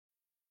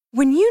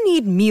When you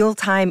need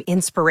mealtime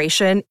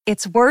inspiration,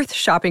 it's worth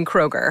shopping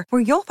Kroger,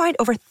 where you'll find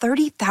over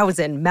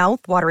 30,000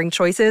 mouth-watering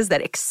choices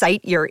that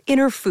excite your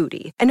inner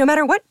foodie. And no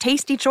matter what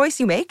tasty choice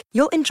you make,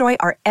 you'll enjoy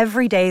our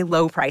everyday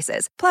low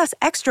prices, plus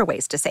extra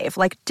ways to save,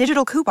 like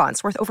digital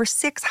coupons worth over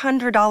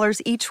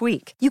 $600 each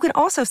week. You can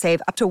also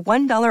save up to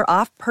 $1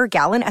 off per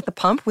gallon at the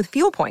pump with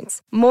fuel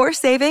points. More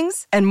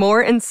savings and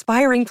more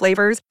inspiring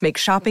flavors make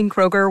shopping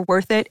Kroger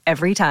worth it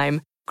every time.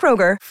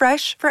 Kroger,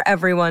 fresh for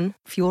everyone.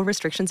 Fuel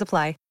restrictions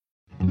apply.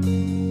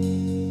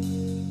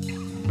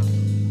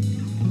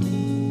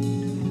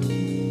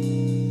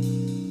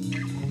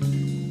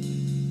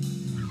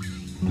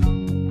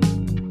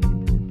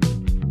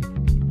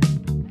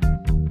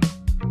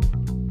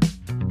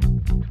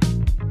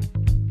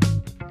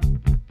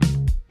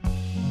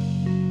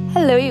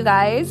 Hello, you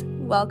guys.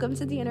 Welcome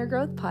to the Inner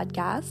Growth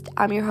Podcast.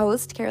 I'm your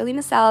host,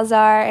 Carolina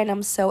Salazar, and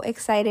I'm so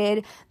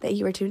excited that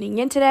you are tuning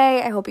in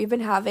today. I hope you've been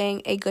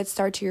having a good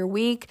start to your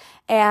week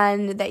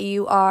and that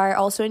you are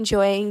also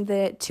enjoying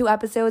the 2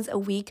 episodes a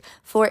week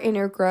for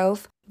Inner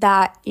Growth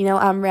that,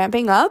 I'm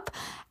ramping up.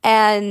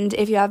 And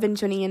if you have been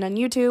tuning in on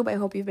YouTube, I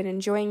hope you've been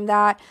enjoying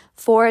that.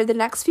 For the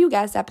next few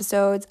guest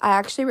episodes, I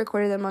actually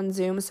recorded them on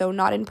Zoom, so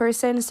not in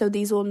person, so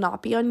these will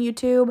not be on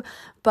YouTube,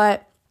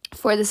 but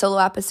for the solo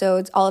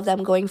episodes, all of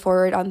them going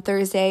forward on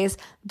Thursdays,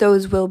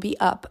 those will be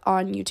up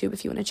on YouTube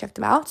if you want to check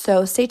them out.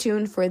 So stay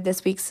tuned for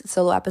this week's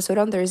solo episode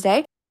on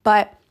Thursday.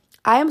 But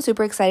I am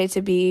super excited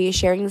to be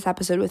sharing this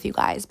episode with you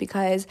guys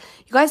because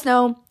you guys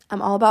know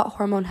I'm all about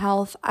hormone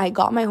health. I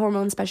got my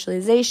hormone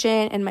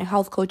specialization and my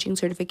health coaching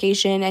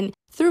certification. And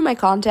through my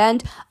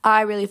content,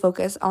 I really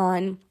focus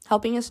on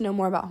helping us know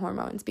more about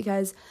hormones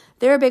because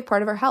they're a big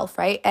part of our health,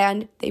 right?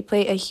 And they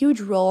play a huge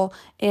role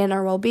in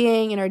our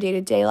well-being, in our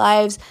day-to-day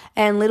lives,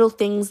 and little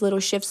things, little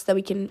shifts that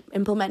we can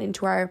implement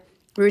into our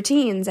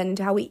routines and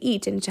into how we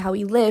eat and into how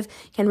we live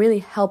can really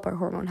help our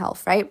hormone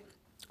health, right?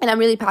 And I'm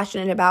really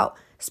passionate about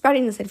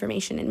spreading this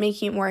information and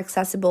making it more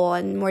accessible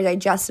and more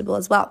digestible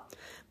as well.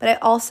 But I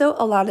also,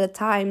 a lot of the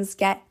times,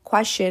 get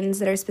questions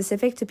that are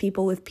specific to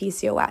people with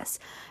PCOS.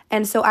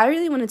 And so I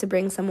really wanted to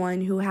bring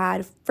someone who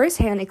had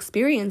firsthand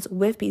experience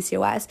with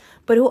PCOS,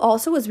 but who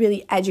also was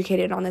really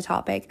educated on the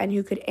topic and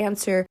who could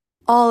answer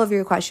all of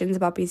your questions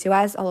about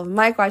PCOS, all of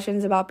my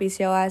questions about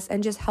PCOS,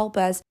 and just help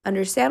us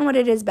understand what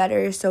it is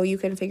better so you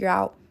can figure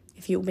out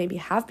if you maybe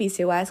have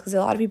PCOS, because a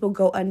lot of people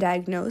go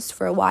undiagnosed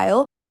for a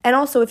while. And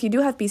also, if you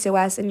do have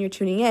PCOS and you're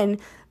tuning in,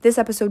 this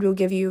episode will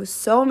give you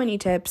so many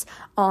tips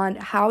on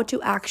how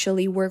to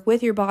actually work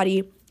with your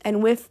body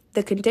and with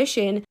the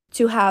condition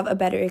to have a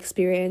better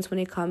experience when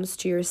it comes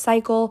to your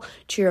cycle,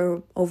 to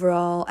your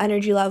overall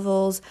energy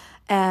levels,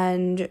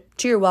 and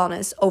to your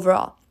wellness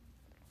overall.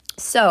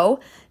 So,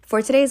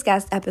 for today's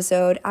guest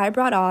episode, I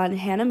brought on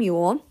Hannah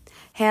Muehl.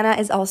 Hannah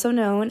is also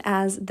known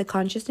as the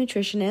Conscious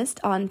Nutritionist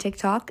on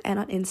TikTok and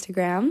on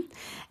Instagram,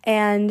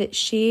 and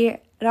she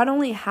not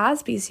only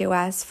has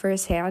PCOS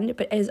firsthand,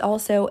 but is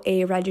also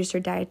a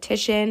registered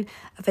dietitian,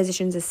 a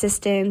physician's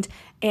assistant,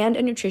 and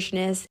a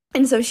nutritionist.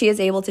 And so she is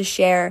able to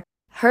share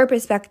her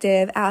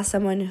perspective as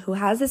someone who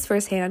has this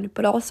firsthand,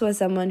 but also as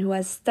someone who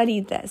has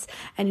studied this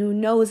and who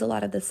knows a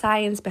lot of the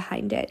science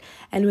behind it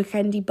and who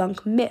can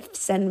debunk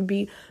myths and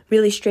be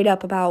really straight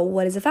up about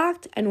what is a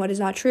fact and what is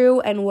not true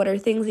and what are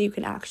things that you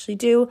can actually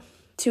do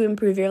to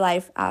improve your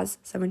life as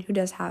someone who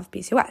does have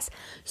PCOS.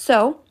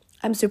 So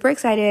I'm super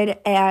excited,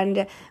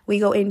 and we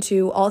go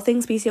into all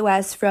things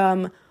PCOS,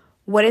 from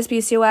what is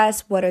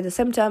PCOS, what are the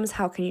symptoms,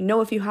 how can you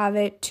know if you have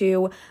it,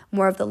 to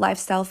more of the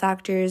lifestyle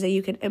factors that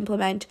you can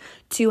implement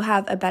to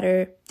have a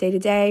better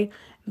day-to-day,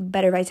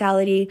 better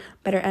vitality,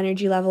 better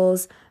energy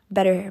levels,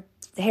 better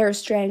hair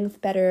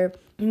strength, better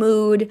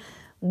mood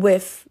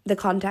with the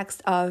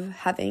context of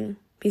having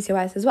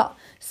PCOS as well.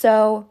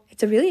 So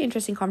it's a really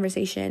interesting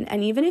conversation,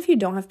 and even if you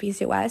don't have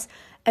PCOS,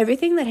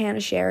 everything that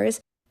Hannah shares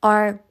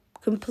are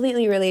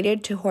completely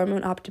related to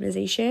hormone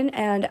optimization,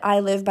 and I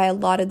live by a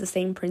lot of the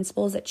same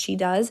principles that she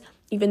does,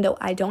 even though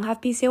I don't have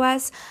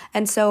PCOS.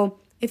 And so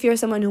if you're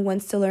someone who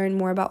wants to learn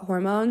more about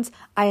hormones,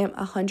 I am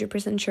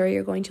 100% sure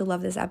you're going to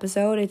love this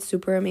episode. It's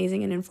super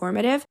amazing and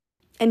informative.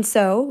 And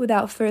so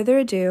without further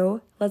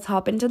ado, let's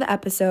hop into the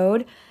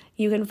episode.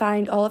 You can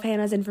find all of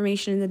Hannah's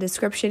information in the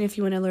description if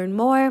you want to learn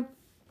more.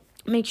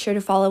 Make sure to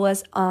follow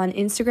us on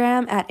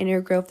Instagram at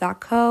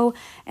innergrowth.co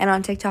and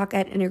on TikTok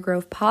at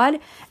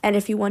innergrowthpod. And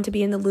if you want to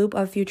be in the loop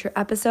of future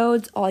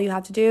episodes, all you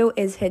have to do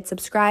is hit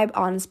subscribe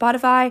on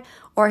Spotify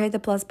or hit the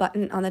plus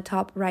button on the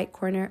top right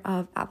corner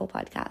of Apple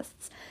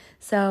Podcasts.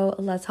 So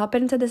let's hop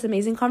into this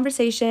amazing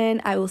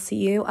conversation. I will see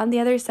you on the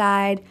other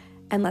side,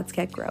 and let's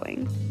get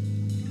growing.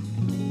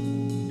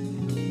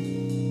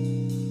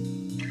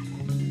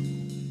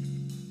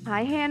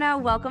 Hi, Hannah.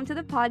 Welcome to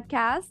the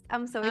podcast.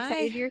 I'm so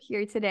excited you're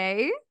here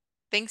today.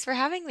 Thanks for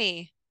having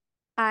me.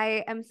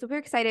 I am super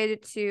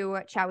excited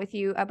to chat with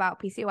you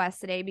about PCOS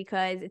today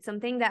because it's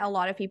something that a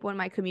lot of people in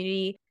my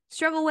community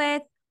struggle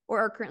with or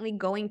are currently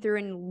going through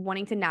and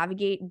wanting to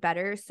navigate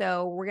better.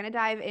 So we're going to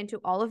dive into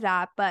all of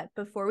that. But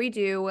before we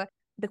do,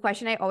 the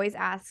question I always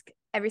ask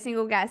every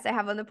single guest I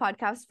have on the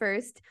podcast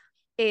first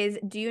is,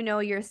 do you know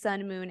your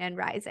sun, moon, and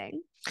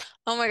rising?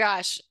 Oh my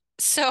gosh.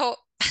 So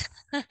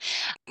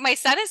my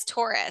son is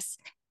Taurus,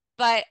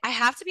 but I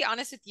have to be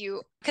honest with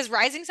you because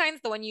rising sign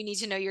is the one you need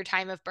to know your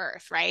time of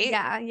birth, right?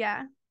 Yeah,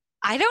 yeah.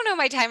 I don't know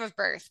my time of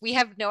birth. We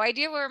have no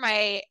idea where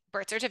my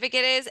birth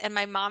certificate is. And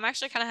my mom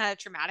actually kind of had a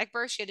traumatic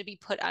birth. She had to be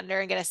put under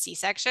and get a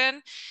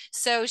C-section.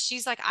 So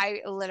she's like,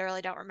 I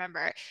literally don't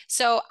remember.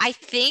 So I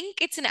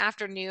think it's an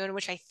afternoon,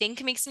 which I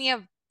think makes me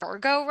a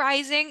Virgo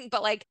rising,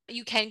 but like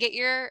you can get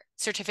your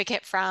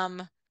certificate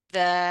from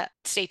the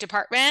State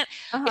Department.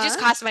 It just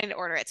Uh-huh. costs money to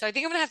order it. So I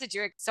think I'm gonna have to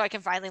do it so I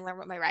can finally learn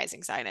what my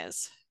rising sign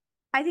is.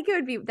 I think it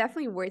would be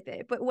definitely worth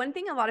it. But one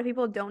thing a lot of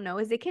people don't know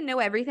is they can know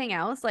everything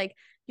else, like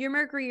your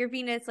Mercury, your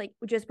Venus, like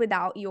just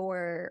without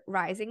your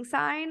rising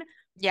sign. You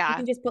Yeah.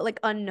 can just put like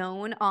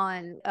unknown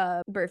on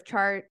a birth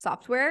chart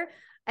software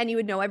and you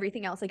would know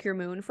everything else, like your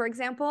moon, for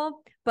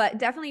example. But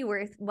definitely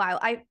worthwhile.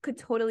 I could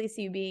totally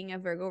see you being a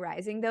Virgo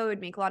rising, though. It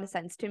would make a lot of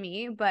sense to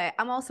me. But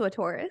I'm also a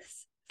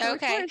Taurus. So we're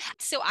Okay. Taurus.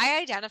 So I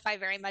identify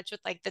very much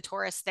with like the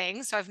tourist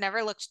thing. So I've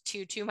never looked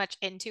too much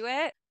into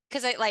it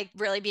because I like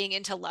really being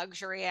into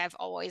luxury. I've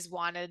always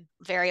wanted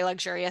very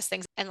luxurious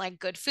things and like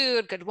good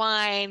food, good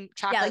wine,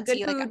 Yeah, like chocolate good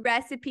tea. Like, food,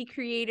 recipe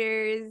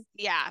creators,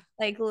 yeah.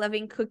 like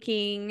loving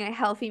cooking,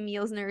 healthy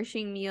meals,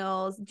 nourishing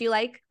meals. Do you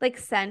like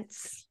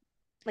scents?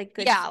 Like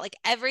good Yeah. Like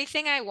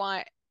everything I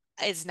want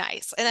is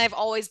nice. And I've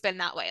always been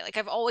that way. Like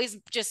I've always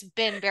just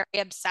been very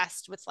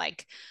obsessed with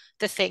like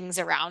the things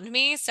around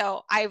me.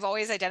 So I've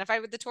always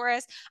identified with the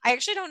Taurus. I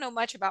actually don't know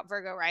much about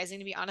Virgo rising,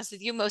 to be honest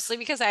with you, mostly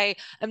because I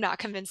am not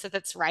convinced that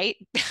that's right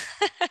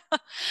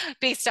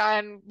based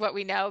on what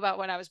we know about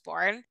when I was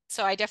born.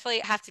 So I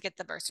definitely have to get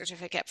the birth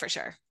certificate for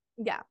sure.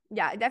 Yeah,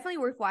 yeah, definitely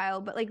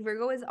worthwhile. But like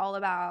Virgo is all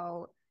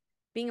about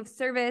being of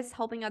service,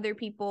 helping other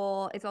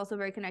people. It's also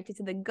very connected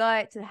to the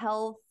gut, to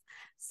health.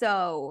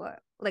 So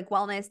like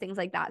wellness, things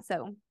like that.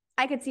 So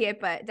I could see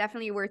it, but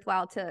definitely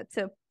worthwhile to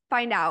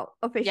find out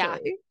Yeah.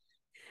 officially.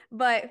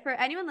 But for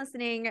anyone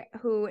listening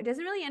who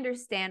doesn't really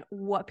understand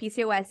what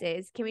PCOS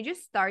is, can we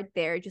just start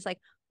there? Just like,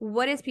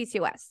 what is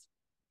PCOS?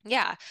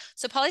 Yeah.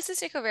 So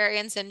polycystic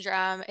ovarian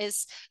syndrome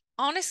is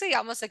honestly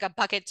almost like a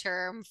bucket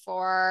term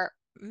for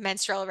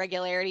menstrual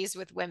irregularities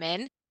with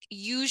women,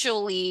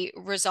 usually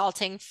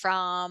resulting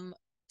from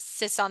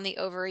cysts on the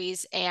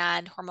ovaries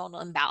and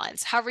hormonal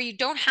imbalance. However, you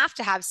don't have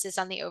to have cysts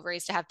on the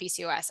ovaries to have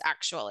PCOS,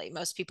 actually.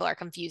 Most people are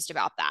confused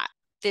about that.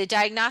 The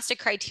diagnostic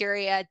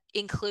criteria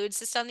includes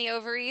cysts on the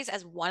ovaries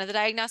as one of the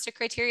diagnostic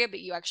criteria,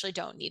 but you actually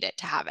don't need it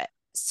to have it.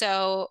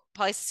 So,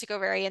 polycystic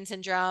ovarian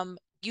syndrome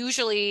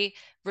usually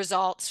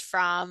results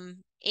from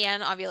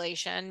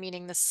anovulation,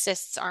 meaning the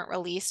cysts aren't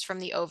released from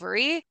the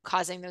ovary,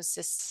 causing those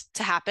cysts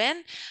to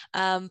happen.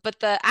 But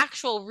the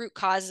actual root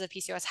causes of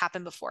PCOS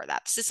happen before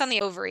that. Cysts on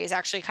the ovary is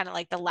actually kind of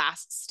like the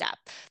last step.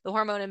 The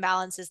hormone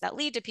imbalances that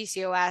lead to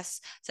PCOS,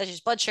 such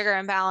as blood sugar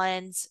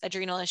imbalance,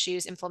 adrenal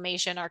issues,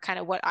 inflammation, are kind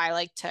of what I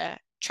like to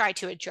try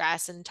to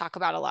address and talk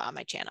about a lot on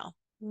my channel.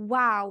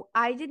 Wow,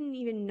 I didn't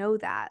even know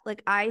that.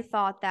 Like I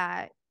thought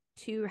that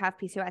to have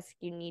PCOS,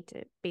 you need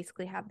to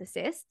basically have the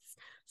cysts.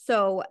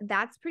 So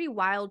that's pretty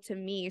wild to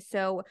me.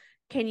 So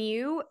can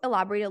you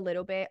elaborate a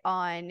little bit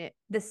on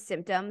the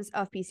symptoms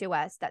of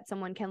PCOS that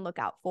someone can look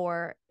out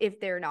for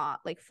if they're not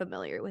like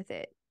familiar with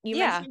it? You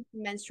Yeah. mentioned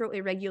menstrual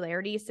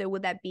irregularity. So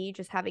would that be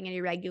just having an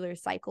irregular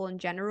cycle in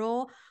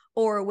general,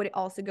 or would it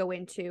also go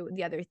into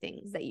the other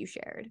things that you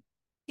shared?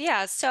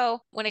 Yeah,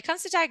 so when it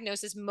comes to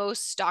diagnosis,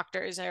 most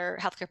doctors or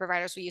healthcare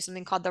providers will use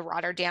something called the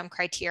Rotterdam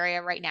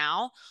criteria right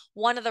now.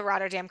 One of the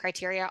Rotterdam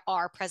criteria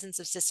are presence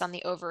of cysts on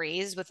the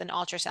ovaries with an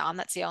ultrasound.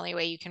 That's the only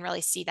way you can really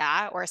see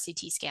that, or a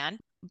CT scan.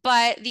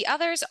 But the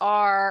others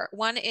are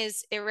one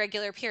is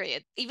irregular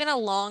period, even a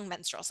long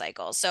menstrual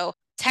cycle. So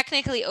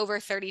technically over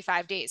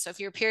 35 days. So if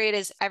your period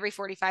is every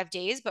 45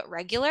 days but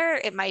regular,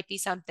 it might be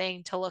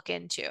something to look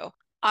into.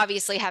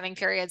 Obviously, having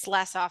periods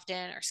less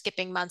often or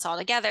skipping months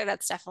altogether,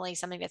 that's definitely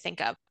something to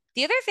think of.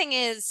 The other thing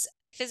is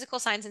physical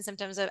signs and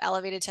symptoms of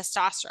elevated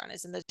testosterone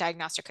is in the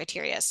diagnostic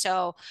criteria.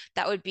 So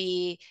that would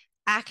be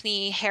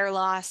acne, hair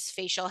loss,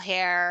 facial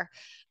hair.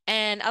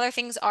 And other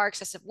things are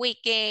excessive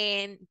weight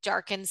gain,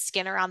 darkened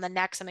skin around the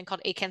neck, something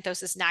called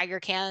acanthosis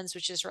nigricans,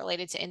 which is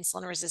related to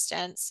insulin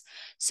resistance.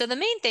 So the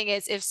main thing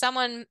is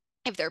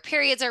if their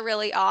periods are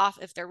really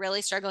off, if they're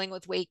really struggling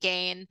with weight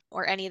gain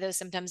or any of those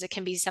symptoms, it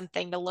can be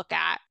something to look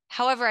at.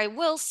 However, I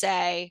will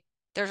say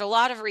there's a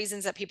lot of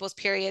reasons that people's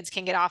periods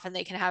can get off and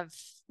they can have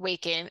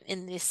weight gain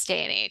in this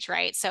day and age,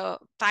 right? So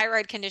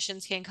thyroid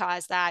conditions can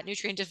cause that,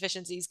 nutrient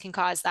deficiencies can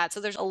cause that. So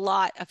there's a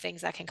lot of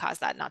things that can cause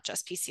that, not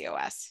just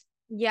PCOS.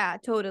 Yeah,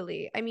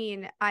 totally. I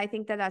mean, I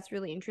think that that's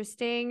really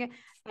interesting.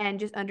 And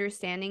just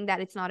understanding that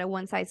it's not a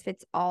one size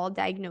fits all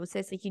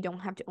diagnosis. Like, you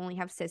don't have to only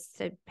have cysts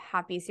to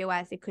have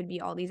PCOS, it could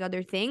be all these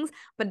other things.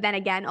 But then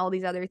again, all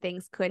these other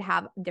things could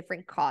have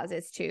different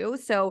causes too.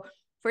 So,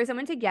 for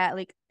someone to get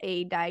like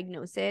a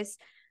diagnosis,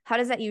 how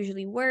does that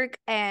usually work?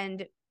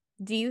 And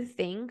do you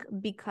think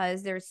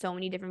because there's so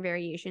many different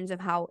variations of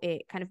how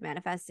it kind of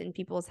manifests in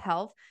people's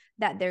health,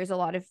 that there's a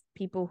lot of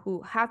people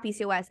who have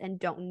PCOS and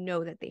don't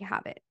know that they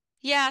have it?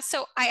 Yeah,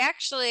 so I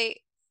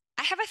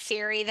have a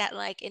theory that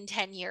like in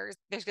 10 years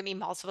there's going to be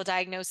multiple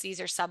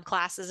diagnoses or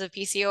subclasses of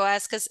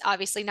PCOS because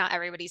obviously not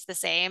everybody's the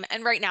same.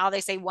 And right now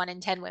they say 1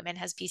 in 10 women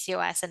has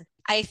PCOS and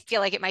I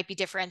feel like it might be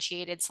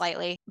differentiated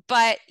slightly.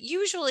 But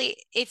usually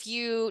if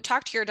you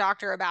talk to your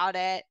doctor about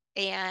it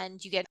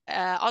and you get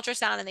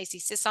ultrasound and they see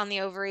cysts on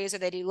the ovaries or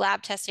they do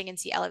lab testing and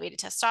see elevated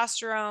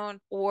testosterone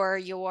or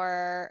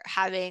you're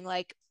having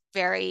like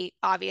very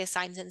obvious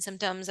signs and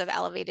symptoms of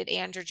elevated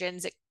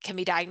androgens. It can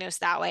be diagnosed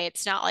that way.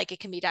 It's not like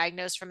it can be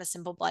diagnosed from a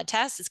simple blood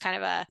test. It's kind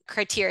of a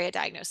criteria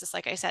diagnosis,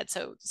 like I said.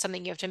 So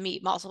something you have to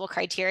meet multiple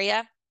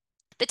criteria.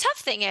 The tough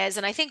thing is,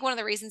 and I think one of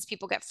the reasons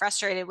people get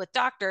frustrated with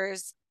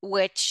doctors,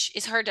 which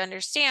is hard to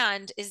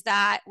understand, is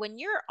that when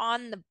you're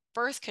on the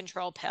birth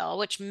control pill,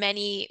 which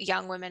many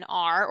young women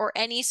are, or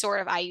any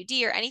sort of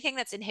IUD or anything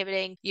that's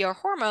inhibiting your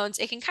hormones,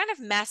 it can kind of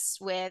mess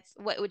with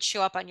what would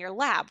show up on your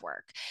lab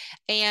work.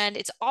 And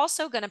it's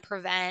also going to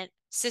prevent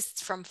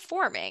cysts from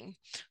forming,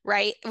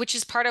 right? Which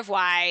is part of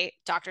why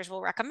doctors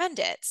will recommend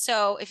it.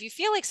 So if you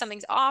feel like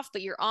something's off,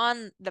 but you're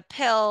on the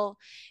pill,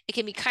 it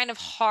can be kind of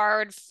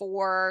hard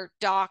for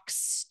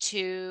docs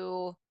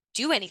to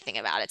do anything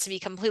about it, to be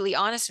completely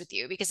honest with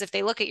you. Because if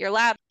they look at your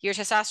lab, your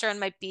testosterone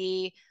might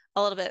be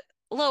a little bit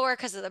lower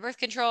because of the birth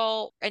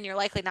control, and you're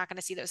likely not going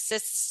to see those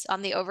cysts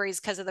on the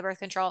ovaries because of the birth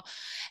control.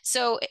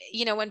 So,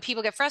 when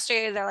people get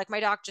frustrated, they're like, my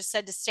doc just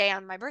said to stay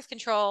on my birth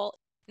control.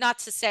 Not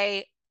to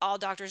say all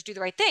doctors do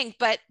the right thing,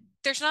 but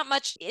there's not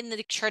much in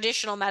the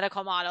traditional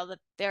medical model that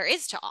there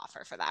is to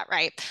offer for that,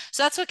 right?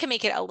 So that's what can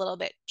make it a little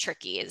bit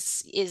tricky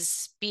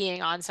is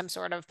being on some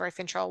sort of birth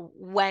control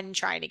when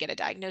trying to get a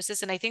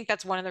diagnosis. And I think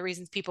that's one of the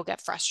reasons people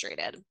get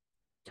frustrated.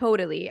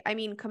 Totally. I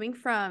mean, coming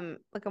from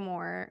like a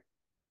more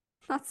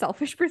not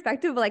selfish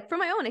perspective, but like from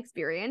my own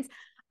experience,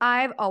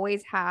 I've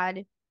always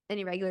had an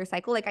irregular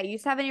cycle. Like I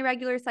used to have an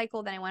irregular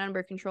cycle, then I went on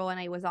birth control and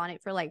I was on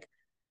it for like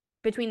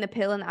between the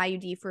pill and the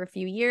IUD for a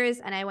few years,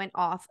 and I went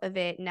off of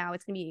it. Now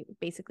it's gonna be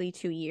basically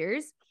 2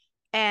 years.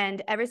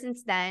 And ever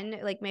since then,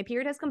 like my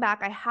period has come back.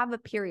 I have a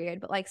period,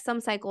 but like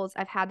some cycles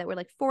I've had that were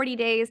like 40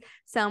 days,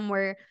 some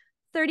were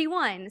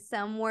 31,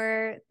 some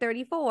were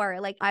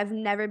 34. Like I've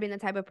never been the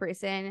type of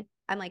person.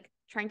 I'm like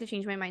trying to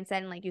change my mindset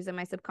and like using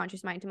my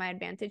subconscious mind to my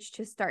advantage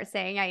to start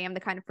saying I am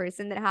the kind of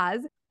person that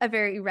has a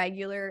very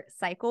irregular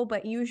cycle,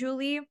 but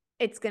usually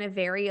it's going to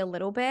vary a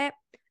little bit.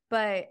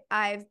 But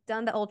I've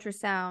done the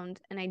ultrasound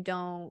and I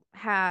don't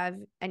have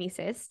any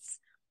cysts.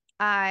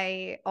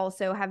 I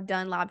also have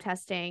done lab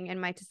testing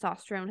and my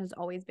testosterone has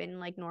always been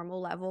like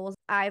normal levels.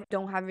 I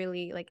don't have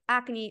really like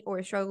acne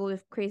or struggle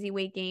with crazy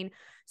weight gain.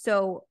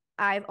 So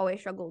I've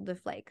always struggled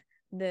with like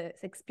the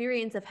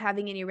experience of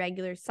having an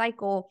irregular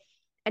cycle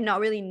and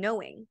not really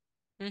knowing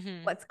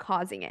what's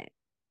causing it.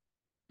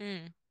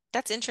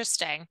 That's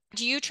interesting.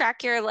 Do you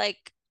track your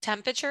like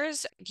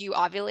temperatures? Do you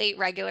ovulate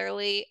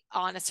regularly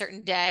on a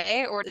certain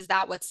day, or is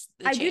that what's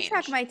the I do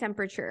track change? my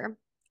temperature.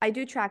 I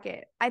do track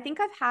it. I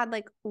think I've had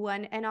like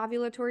an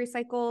ovulatory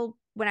cycle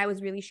when I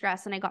was really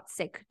stressed and I got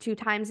sick 2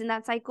 times in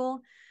that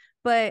cycle.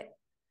 But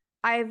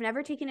I've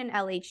never taken an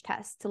LH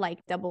test to like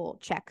double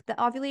check the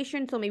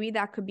ovulation. So maybe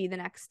that could be the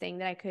next thing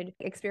that I could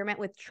experiment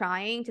with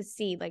trying to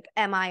see like,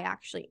 am I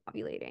actually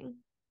ovulating?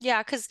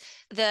 Yeah, because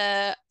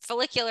the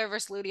follicular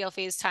versus luteal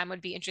phase time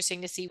would be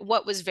interesting to see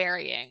what was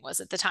varying. Was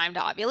it the time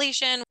to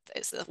ovulation?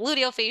 Is the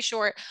luteal phase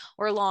short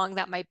or long?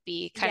 That might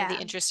be kind of the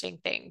Yeah. interesting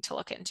thing to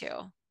look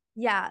into.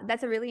 Yeah,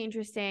 that's a really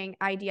interesting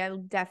idea. I'll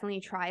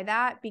definitely try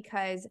that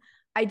because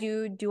I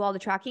do all the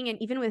tracking. And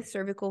even with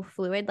cervical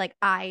fluid, like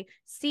I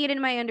see it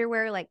in my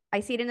underwear, like I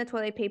see it in the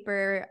toilet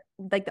paper,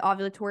 like the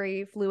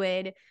ovulatory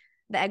fluid,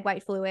 the egg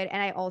white fluid,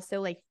 and I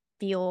also like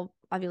feel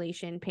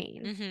ovulation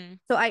pain.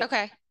 So I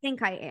Okay.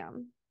 think I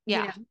am,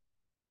 Yeah,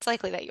 it's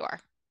likely that you are.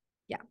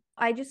 yeah.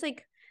 I just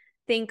like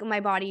think my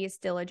body is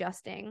still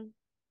adjusting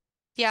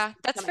Yeah,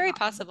 that's coming very off of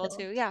the possible pill.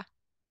 too. Yeah.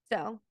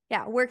 So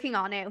yeah, working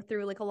on it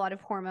through like a lot of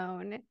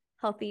hormone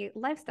healthy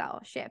lifestyle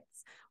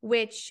shifts,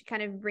 which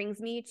kind of brings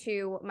me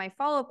to my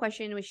follow-up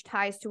question, which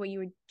ties to what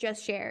you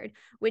just shared,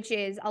 which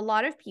is a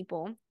lot of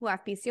people who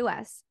have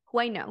PCOS,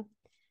 who I know,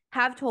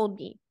 have told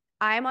me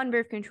I'm on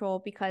birth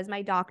control because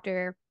my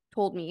doctor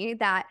told me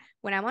that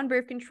when I'm on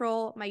birth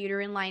control, my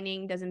uterine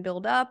lining doesn't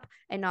build up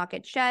and not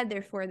get shed,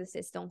 therefore the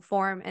cysts don't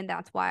form, and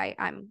that's why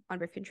I'm on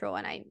birth control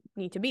and I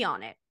need to be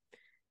on it.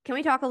 Can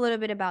we talk a little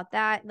bit about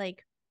that?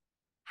 Like,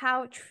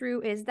 how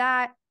true is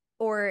that?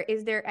 Or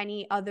is there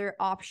any other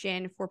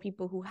option for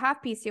people who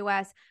have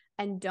PCOS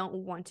and don't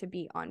want to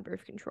be on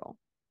birth control?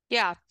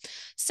 Yeah.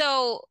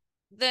 So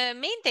the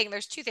main thing,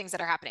 there's two things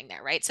that are happening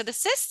there, right? So the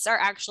cysts are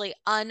actually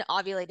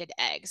unovulated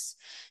eggs.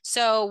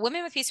 So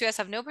women with PCOS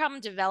have no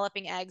problem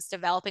developing eggs,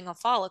 developing a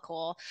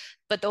follicle,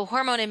 but the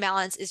hormone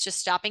imbalance is just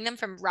stopping them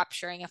from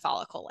rupturing a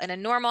follicle. In a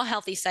normal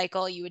healthy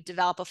cycle, you would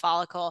develop a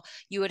follicle,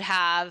 you would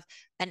have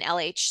an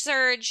LH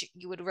surge,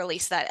 you would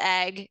release that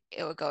egg,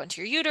 it would go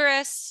into your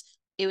uterus.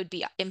 it would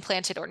be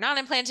implanted or not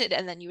implanted,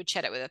 and then you would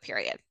shed it with a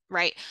period,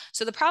 right?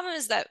 So the problem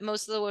is that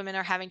most of the women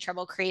are having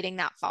trouble creating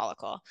that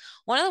follicle.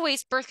 One of the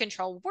ways birth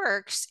control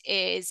works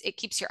is it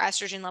keeps your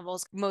estrogen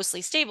levels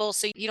mostly stable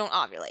so you don't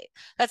ovulate.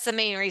 That's the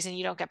main reason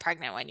you don't get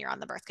pregnant when you're on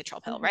the birth control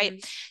pill,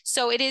 right?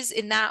 So it is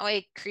in that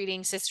way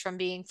creating cysts from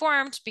being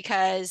formed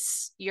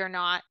because you're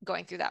not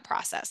going through that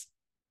process.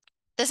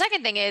 The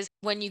second thing is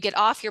when you get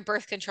off your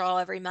birth control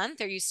every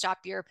month or you stop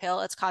your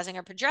pill, it's causing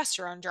a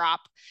progesterone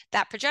drop.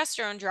 That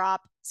progesterone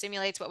drop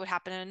simulates what would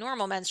happen in a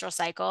normal menstrual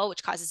cycle,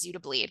 which causes you to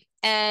bleed.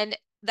 And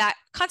that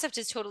concept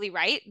is totally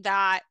right,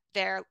 that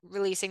they're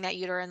releasing that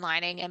uterine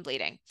lining and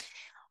bleeding.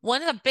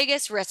 One of the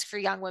biggest risks for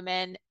young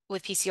women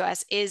with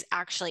PCOS is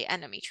actually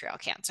endometrial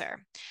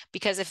cancer.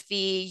 Because if the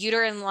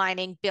uterine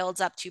lining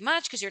builds up too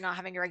much because you're not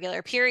having a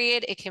regular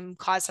period, it can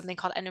cause something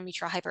called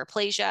endometrial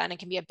hyperplasia, and it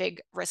can be a big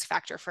risk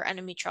factor for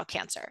endometrial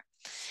cancer.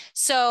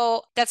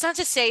 So that's not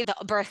to say the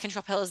birth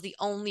control pill is the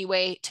only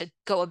way to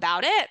go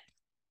about it,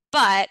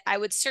 but I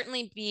would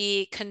certainly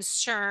be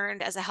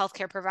concerned as a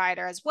healthcare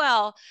provider as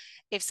well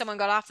if someone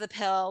got off the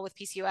pill with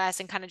PCOS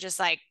and kind of just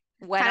like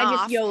went kind of off.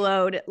 just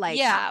YOLO'd, like,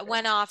 Yeah,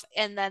 went off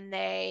and then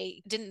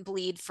they didn't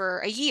bleed for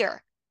a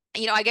year.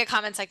 You know, I get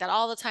comments like that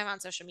all the time on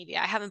social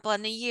media. I haven't bled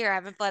in a year, I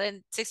haven't bled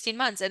in 16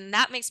 months, and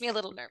that makes me a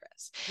little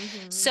nervous.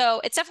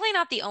 So it's definitely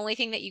not the only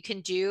thing that you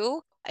can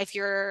do if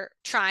you're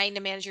trying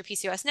to manage your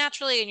PCOS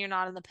naturally and you're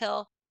not on the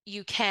pill.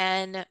 You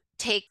can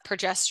take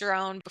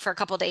progesterone for a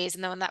couple of days,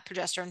 and then when that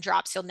progesterone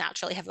drops, you'll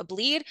naturally have a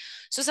bleed.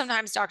 So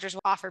sometimes doctors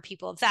will offer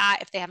people that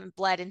if they haven't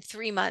bled in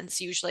 3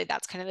 months. Usually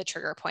that's kind of the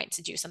trigger point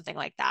to do something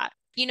like that.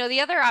 You know, the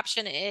other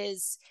option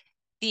is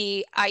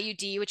the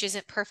IUD, which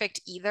isn't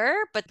perfect either,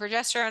 but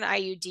progesterone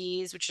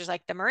IUDs, which is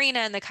like the Mirena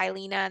and the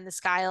Kyleena and the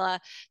Skyla,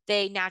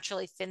 they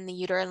naturally thin the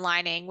uterine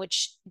lining,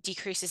 which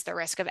decreases the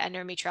risk of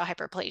endometrial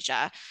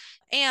hyperplasia.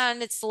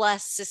 And it's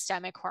less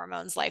systemic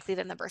hormones likely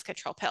than the birth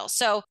control pill.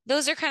 So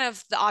those are kind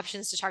of the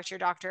options to talk to your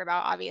doctor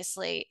about,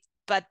 obviously,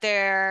 but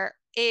there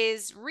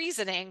is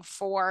reasoning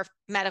for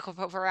medical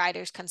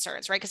providers'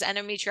 concerns, right? Because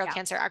endometrial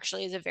cancer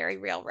actually is a very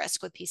real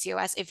risk with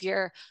PCOS if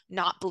you're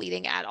not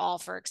bleeding at all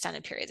for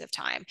extended periods of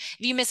time.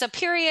 If you miss a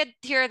period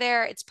here or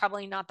there, it's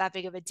probably not that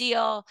big of a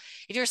deal.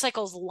 If your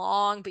cycle's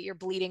long, but you're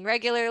bleeding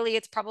regularly,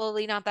 it's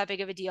probably not that big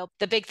of a deal.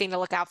 The big thing to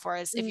look out for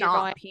is if you're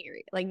going,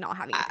 like not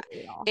having a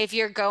period at all. If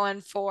you're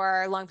going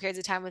for long periods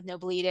of time with no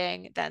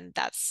bleeding, then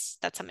that's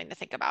something to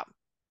think about.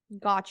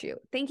 Got you.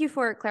 Thank you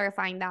for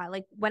clarifying that.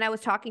 Like when I was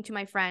talking to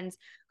my friends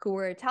who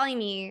were telling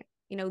me,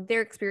 you know,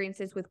 their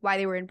experiences with why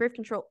they were in birth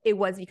control, it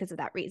was because of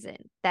that reason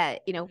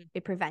that, you know,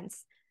 it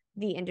prevents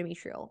the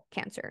endometrial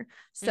cancer.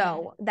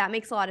 So that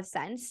makes a lot of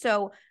sense.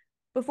 So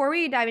before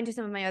we dive into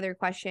some of my other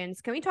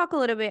questions, can we talk a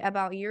little bit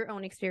about your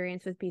own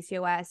experience with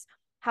PCOS,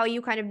 how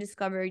you kind of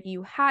discovered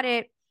you had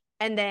it?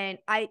 And then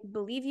I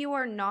believe you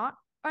are not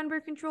on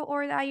birth control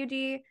or the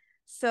IUD.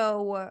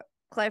 So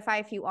clarify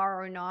if you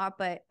are or not,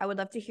 but I would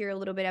love to hear a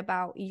little bit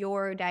about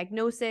your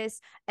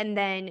diagnosis and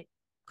then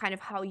kind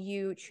of how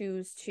you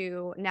choose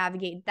to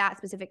navigate that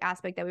specific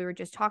aspect that we were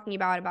just talking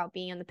about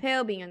being on the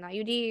pill, being on the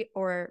IUD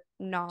or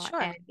not.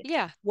 Sure.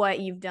 And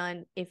what you've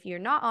done if you're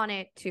not on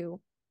it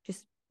to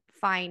just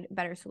find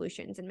better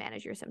solutions and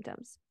manage your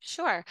symptoms.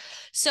 Sure.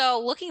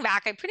 So looking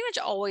back, I pretty much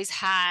always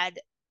had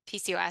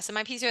PCOS, and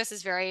my PCOS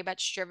is very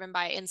much driven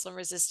by insulin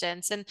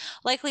resistance and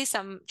likely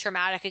some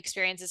traumatic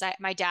experiences.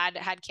 My dad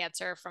had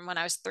cancer from when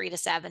I was 3 to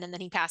 7, and then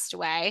he passed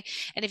away.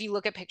 And if you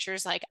look at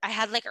pictures, like I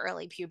had like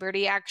early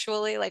puberty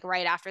actually, like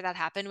right after that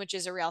happened, which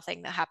is a real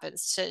thing that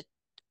happens to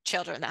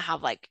children that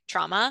have like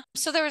trauma.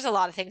 So there was a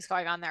lot of things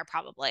going on there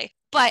probably.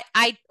 But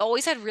I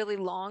always had really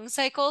long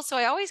cycles. So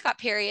I always got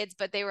periods,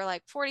 but they were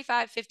like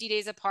 45, 50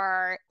 days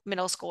apart,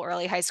 middle school,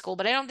 early high school.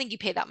 But I don't think you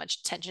pay that much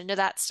attention to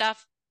that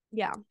stuff.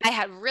 Yeah. I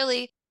had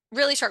really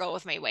struggled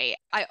with my weight.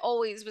 I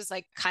always was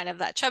like kind of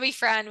that chubby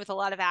friend with a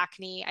lot of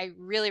acne. I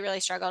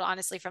really struggled,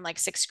 honestly, from like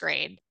 6th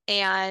grade.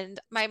 And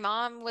my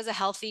mom was a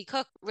healthy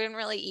cook. We didn't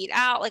really eat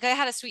out. Like I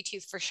had a sweet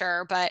tooth for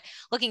sure, but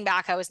looking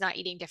back, I was not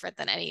eating different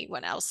than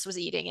anyone else was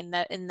eating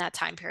in that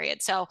time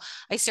period. So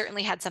I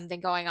certainly had something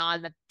going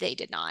on that they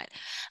did not.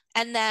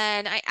 And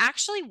then I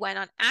actually went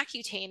on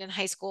Accutane in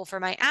high school for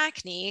my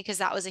acne because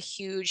that was a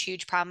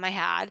huge problem I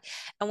had.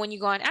 And when you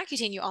go on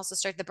Accutane, you also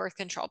start the birth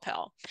control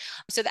pill.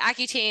 So the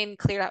Accutane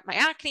cleared up my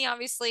acne,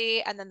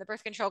 obviously, and then the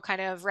birth control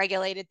kind of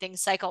regulated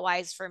things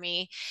cycle-wise for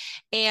me.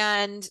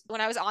 And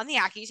when I was on the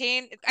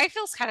Accutane, I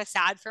feel kind of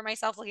sad for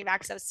myself looking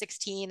back because I was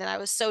 16 and I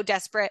was so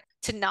desperate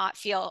to not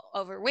feel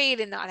overweight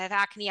and not have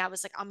acne. I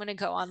was like, I'm going to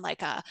go on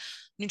like a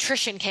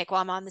nutrition kick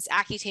while I'm on this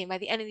Accutane. By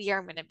the end of the year,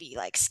 I'm going to be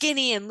like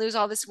skinny and lose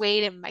all this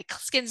weight and my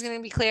skin's going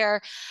to be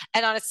clear.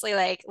 And honestly,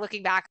 like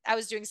looking back, I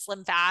was doing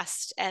Slim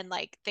Fast and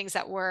like things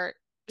that were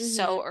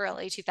so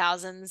early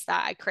 2000s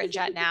that I cringe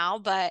at now,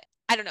 but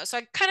I don't know. So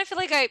I kind of feel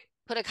like I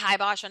put a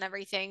kibosh on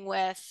everything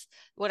with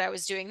what I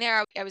was doing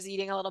there. I was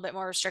eating a little bit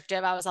more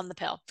restrictive. I was on the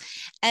pill.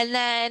 And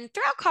then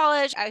throughout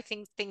college, I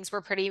think things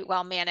were pretty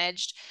well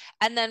managed.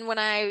 And then when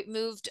I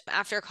moved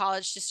after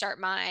college to start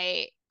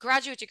my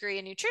graduate degree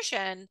in nutrition,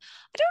 I don't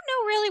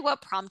know really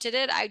what prompted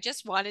it. I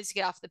just wanted to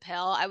get off the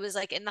pill. I was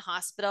like in the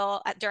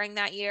hospital during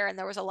that year, and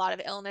there was a lot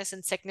of illness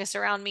and sickness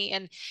around me.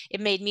 And it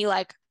made me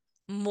like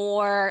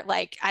more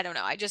like, I don't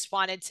know, I just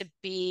wanted to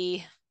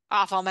be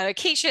off all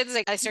medications.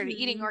 Like I started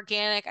eating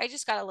organic. I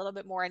just got a little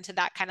bit more into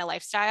that kind of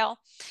lifestyle.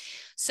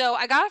 So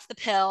I got off the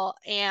pill,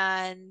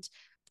 and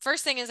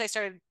first thing is I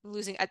started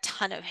losing a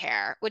ton of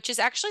hair, which is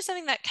actually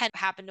something that can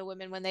happen to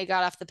women when they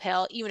got off the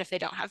pill, even if they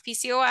don't have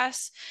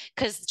PCOS,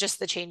 because just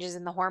the changes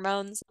in the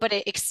hormones. But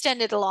it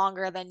extended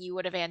longer than you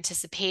would have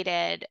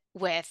anticipated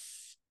with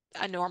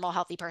a normal,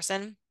 healthy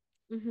person.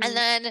 And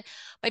then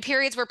my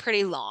periods were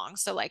pretty long.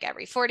 So like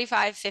every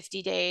 45,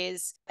 50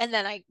 days. And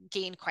then I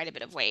gained quite a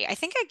bit of weight. I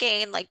think I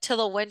gained like till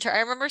the winter.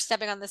 I remember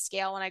stepping on the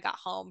scale when I got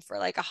home for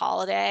like a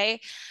holiday,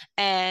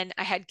 and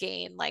I had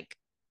gained like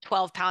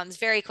 12 pounds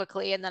very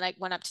quickly. And then I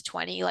went up to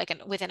 20 like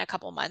within a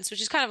couple months, which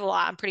is kind of a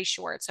lot. I'm pretty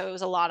short. So it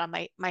was a lot on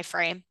my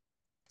frame.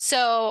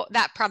 So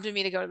that prompted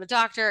me to go to the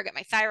doctor, get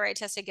my thyroid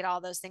tested, get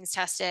all those things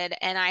tested.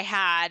 And I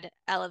had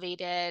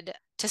elevated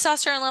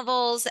testosterone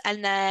levels.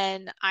 And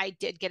then I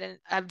did get an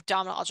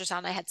abdominal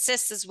ultrasound. I had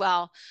cysts as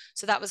well.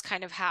 So that was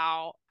kind of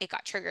how it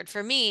got triggered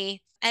for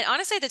me. And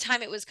honestly, at the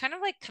time, it was kind of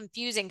like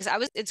confusing because I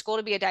was in school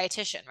to be a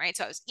dietitian, right?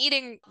 So I was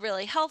eating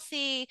really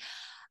healthy.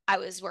 I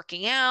was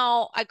working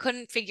out. I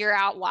couldn't figure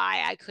out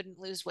why I couldn't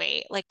lose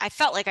weight. Like I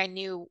felt like I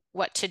knew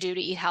what to do to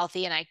eat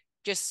healthy, and I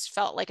just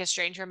felt like a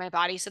stranger in my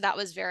body. So that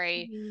was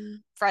very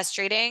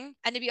frustrating.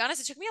 And to be honest,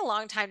 it took me a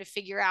long time to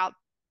figure out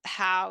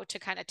how to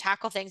kind of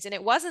tackle things. And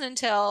it wasn't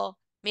until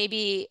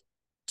maybe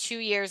 2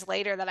 years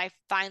later that I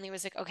finally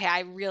was like, okay, I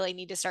really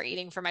need to start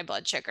eating for my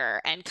blood sugar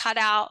and cut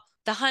out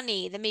the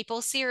honey, the maple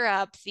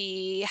syrup,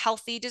 the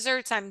healthy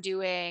desserts I'm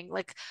doing,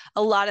 like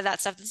a lot of that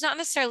stuff. It's not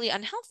necessarily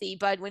unhealthy,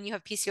 but when you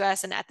have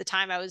PCOS, and at the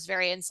time I was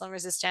very insulin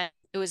resistant,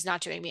 it was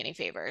not doing me any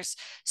favors.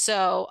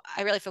 So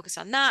I really focused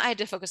on that. I had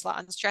to focus a lot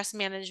on stress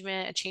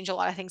management. I changed a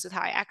lot of things with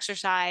how I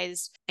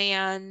exercised.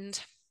 And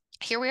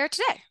here we are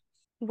today.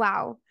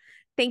 Wow.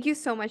 Thank you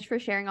so much for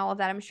sharing all of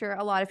that. I'm sure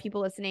a lot of people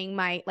listening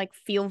might like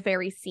feel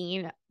very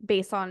seen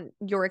based on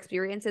your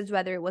experiences,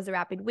 whether it was a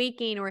rapid weight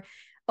gain or,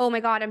 oh my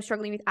God, I'm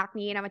struggling with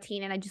acne and I'm a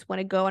teen and I just want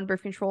to go on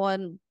birth control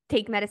and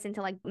take medicine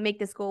to like make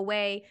this go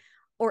away,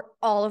 or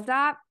all of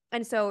that.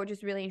 And so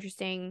just really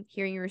interesting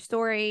hearing your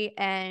story.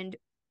 And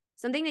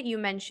something that you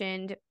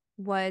mentioned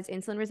was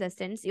insulin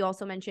resistance. You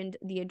also mentioned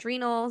the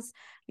adrenals.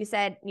 You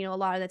said, a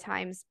lot of the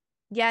times,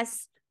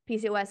 yes,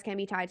 PCOS can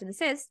be tied to the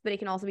cyst, but it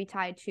can also be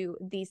tied to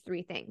these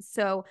three things.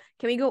 So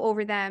can we go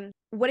over them?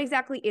 What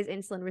exactly is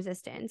insulin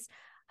resistance?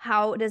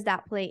 How does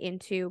that play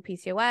into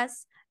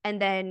PCOS? And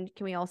then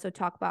can we also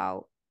talk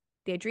about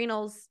the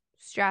adrenals,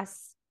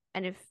 stress,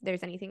 and if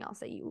there's anything else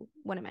that you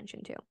want to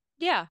mention too?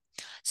 Yeah.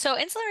 So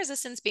insulin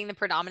resistance being the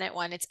predominant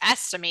one, it's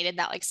estimated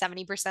that like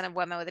 70% of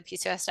women with a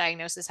PCOS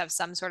diagnosis have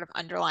some sort of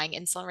underlying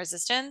insulin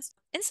resistance.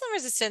 Insulin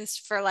resistance,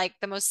 for like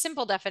the most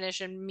simple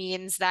definition,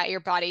 means that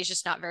your body is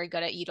just not very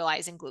good at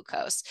utilizing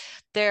glucose.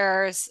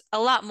 There's a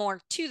lot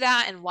more to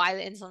that and why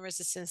the insulin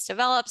resistance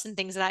develops and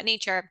things of that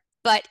nature.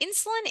 But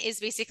insulin is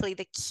basically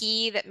the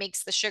key that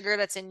makes the sugar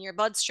that's in your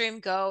bloodstream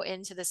go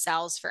into the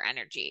cells for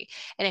energy.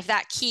 And if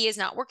that key is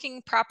not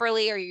working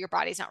properly or your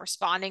body's not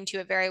responding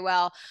to it very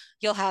well,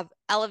 you'll have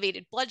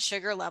elevated blood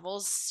sugar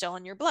levels still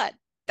in your blood.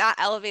 That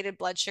elevated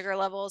blood sugar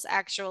levels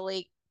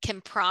actually can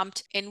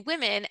prompt in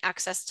women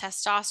excess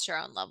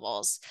testosterone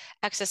levels.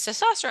 Excess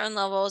testosterone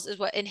levels is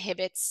what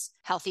inhibits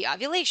healthy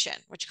ovulation,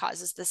 which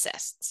causes the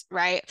cysts,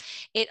 right?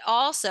 It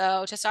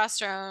also,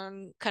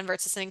 testosterone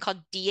converts to something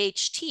called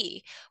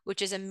DHT,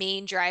 which is a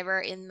main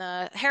driver in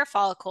the hair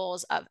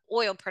follicles of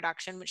oil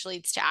production, which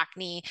leads to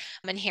acne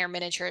and hair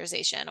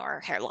miniaturization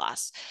or hair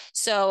loss.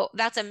 So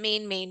that's a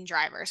main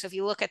driver. So if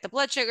you look at the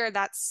blood sugar,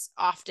 that's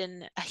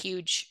often a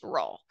huge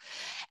role.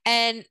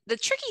 And the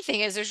tricky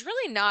thing is there's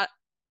really not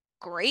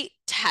great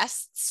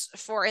tests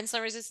for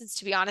insulin resistance,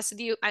 to be honest with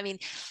you. I mean,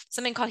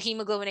 something called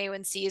hemoglobin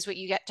A1C is what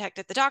you get checked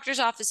at the doctor's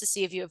office to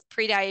see if you have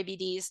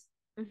prediabetes.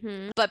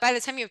 But by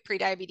the time you have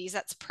prediabetes,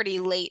 that's pretty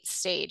late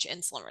stage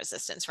insulin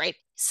resistance, right?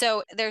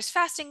 So there's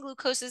fasting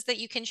glucoses that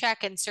you can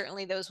check, and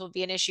certainly those will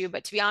be an issue.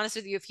 But to be honest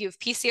with you, if you have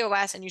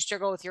PCOS and you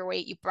struggle with your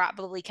weight, you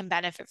probably can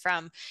benefit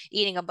from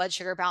eating a blood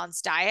sugar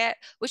balanced diet,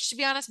 which to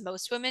be honest,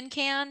 most women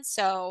can.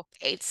 So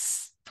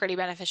it's pretty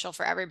beneficial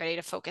for everybody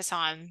to focus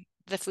on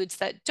the foods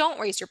that don't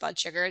raise your blood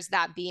sugars,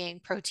 that being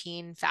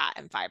protein, fat,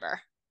 and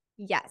fiber.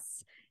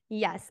 Yes.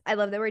 I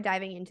love that we're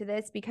diving into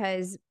this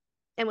because,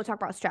 and we'll talk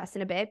about stress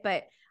in a bit,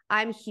 but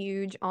I'm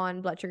huge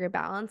on blood sugar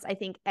balance. I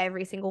think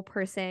every single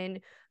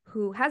person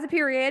who has a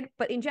period,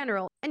 but in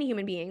general, any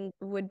human being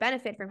would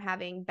benefit from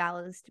having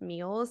balanced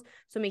meals.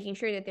 So making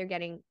sure that they're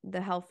getting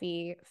the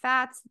healthy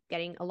fats,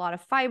 getting a lot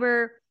of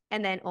fiber,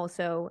 and then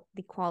also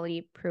the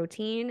quality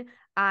protein.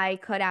 I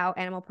cut out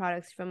animal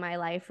products from my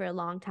life for a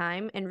long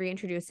time, and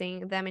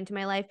reintroducing them into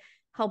my life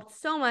helped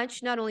so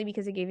much, not only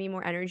because it gave me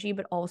more energy,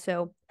 but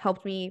also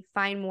helped me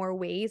find more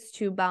ways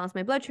to balance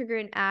my blood sugar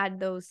and add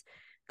those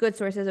good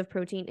sources of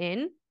protein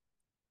in.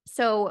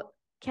 So,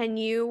 can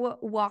you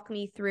walk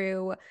me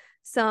through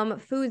some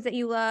foods that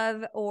you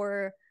love,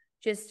 or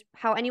just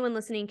how anyone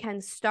listening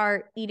can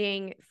start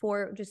eating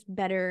for just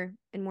better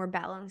and more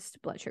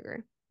balanced blood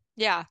sugar?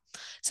 Yeah.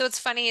 So it's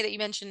funny that you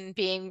mentioned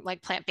being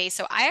like plant-based.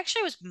 So I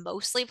actually was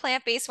mostly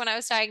plant-based when I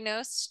was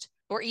diagnosed,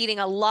 or eating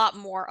a lot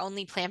more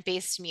only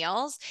plant-based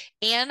meals.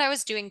 And I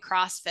was doing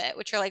CrossFit,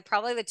 which are like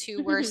probably the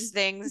two worst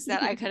things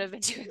that I could have been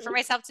doing for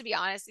myself, to be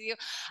honest with you.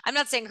 I'm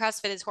not saying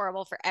CrossFit is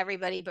horrible for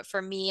everybody, but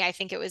for me, I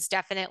think it was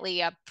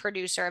definitely a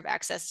producer of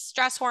excess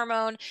stress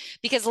hormone,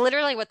 because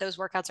literally what those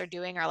workouts are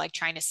doing are like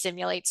trying to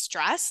simulate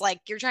stress. Like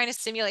you're trying to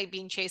simulate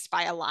being chased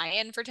by a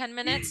lion for 10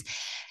 minutes.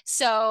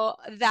 So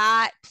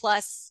that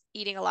plus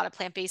eating a lot of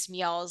plant-based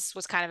meals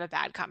was kind of a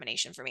bad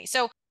combination for me.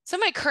 So some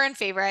of my current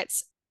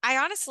favorites, I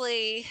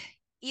honestly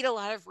eat a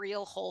lot of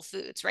real whole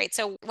foods, right?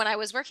 So when I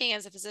was working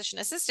as a physician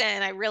assistant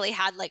and I really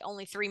had like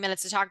only 3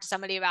 minutes to talk to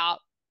somebody about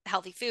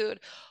healthy food,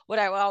 what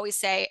I would always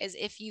say is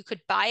if you could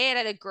buy it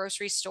at a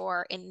grocery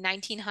store in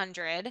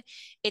 1900,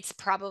 it's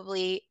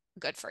probably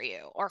good for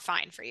you or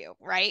fine for you,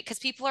 right? Because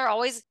people are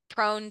always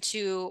prone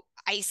to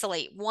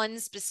isolate one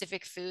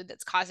specific food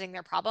that's causing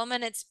their problem,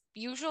 and it's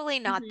usually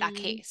not that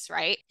Mhm. case,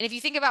 right? And if you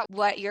think about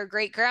what your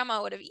great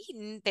grandma would have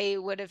eaten, they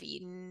would have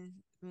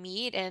eaten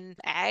meat and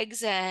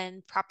eggs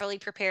and properly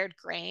prepared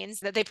grains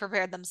that they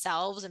prepared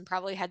themselves and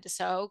probably had to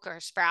soak or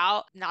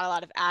sprout. Not a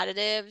lot of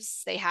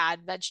additives. They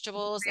had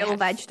vegetables. They Real had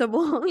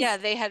vegetables. yeah,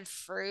 they had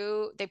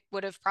fruit. They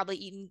would have probably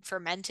eaten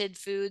fermented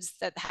foods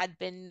that had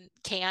been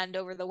canned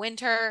over the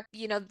winter.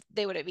 You know,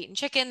 they would have eaten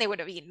chicken. They would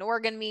have eaten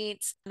organ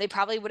meats. They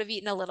probably would have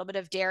eaten a little bit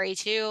of dairy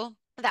too.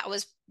 That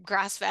was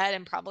grass fed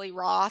and probably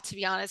raw, to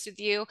be honest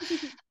with you.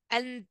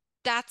 And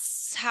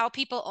that's how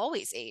people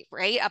always ate,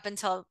 right? Up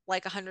until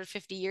like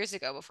 150 years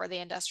ago before the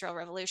Industrial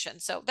Revolution.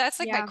 So that's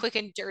like my Yeah. quick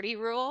and dirty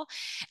rule.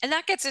 And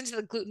that gets into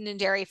the gluten and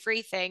dairy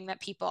free thing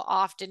that people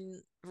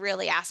often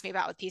really ask me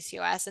about with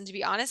PCOS. And to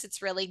be honest,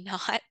 it's really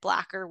not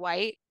black or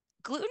white.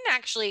 Gluten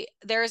actually,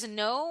 there is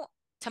no,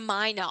 to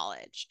my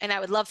knowledge, and I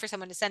would love for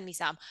someone to send me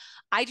some.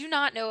 I do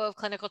not know of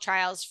clinical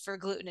trials for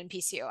gluten and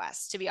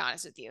PCOS, to be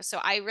honest with you. So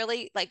I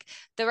really like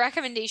the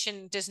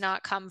recommendation does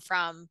not come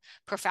from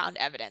profound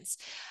evidence.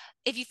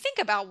 If you think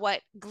about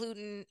what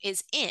gluten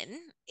is in,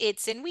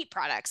 it's in wheat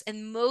products.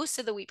 And most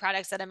of the wheat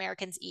products that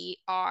Americans eat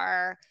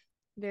are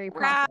Very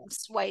wraps,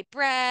 processed. white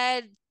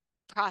bread,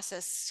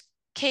 processed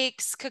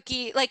cakes,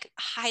 cookie, like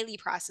highly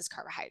processed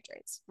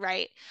carbohydrates,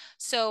 right?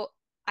 So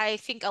I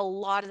think a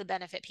lot of the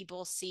benefit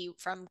people see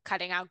from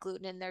cutting out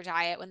gluten in their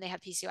diet when they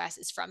have PCOS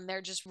is from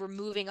they're just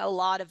removing a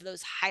lot of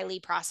those highly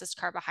processed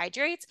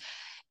carbohydrates.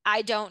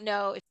 I don't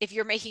know if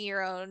you're making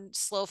your own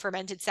slow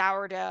fermented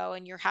sourdough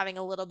and you're having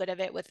a little bit of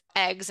it with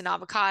eggs and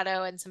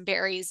avocado and some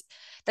berries,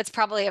 that's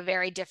probably a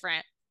very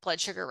different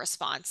blood sugar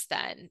response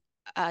than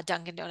a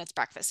Dunkin' Donuts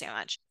breakfast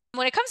sandwich.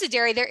 When it comes to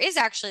dairy, there is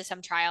actually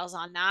some trials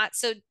on that.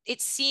 So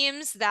it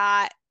seems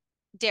that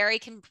dairy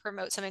can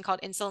promote something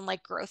called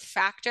insulin-like growth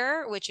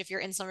factor, which if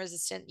you're insulin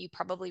resistant, you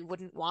probably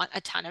wouldn't want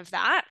a ton of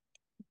that.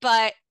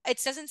 But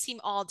it doesn't seem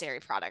all dairy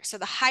products. So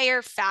the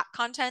higher fat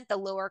content, the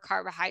lower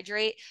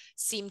carbohydrate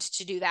seemed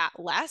to do that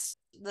less.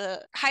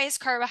 The highest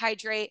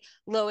carbohydrate,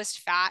 lowest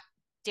fat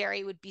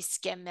dairy would be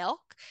skim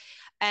milk.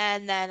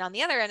 And then on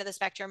the other end of the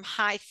spectrum,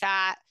 high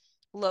fat,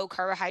 low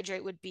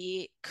carbohydrate would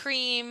be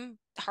cream,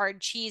 hard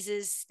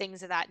cheeses,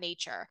 things of that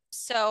nature.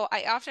 So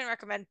I often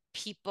recommend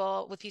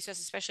people with PCOS,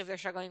 especially if they're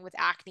struggling with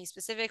acne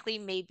specifically,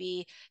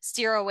 maybe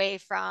steer away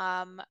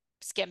from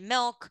skim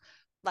milk,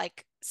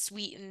 like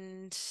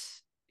sweetened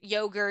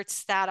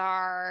yogurts that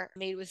are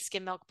made with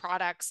skim milk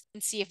products,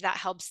 and see if that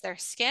helps their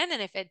skin.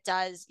 And if it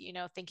does,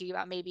 thinking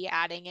about maybe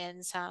adding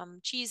in some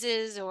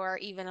cheeses or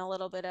even a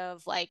little bit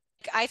of like,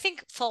 I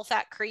think full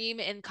fat cream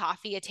in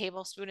coffee, a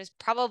tablespoon is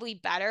probably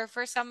better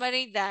for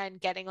somebody than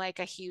getting like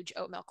a huge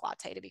oat milk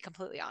latte, to be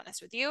completely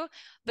honest with you.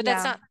 But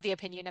that's Yeah. not the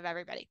opinion of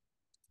everybody.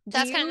 Do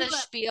That's kind you of the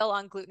spiel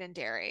on gluten and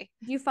dairy.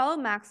 do you follow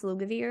Max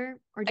Lugavere,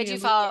 or do I you know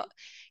do who he follow, is?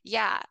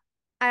 yeah,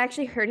 I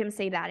actually heard him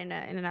say that in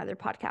another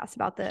podcast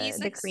about the he's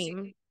the like,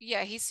 cream.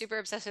 yeah, he's super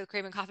obsessed with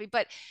cream and coffee.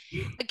 But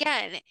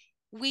again,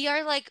 we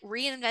are like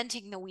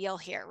reinventing the wheel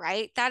here,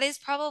 right? That is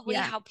probably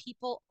Yeah. how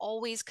people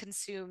always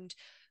consumed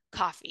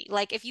coffee.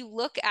 Like if you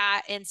look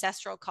at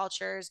ancestral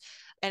cultures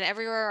and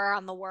everywhere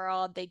around the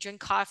world, they drink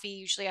coffee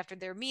usually after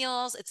their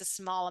meals. It's a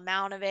small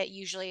amount of it.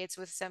 Usually it's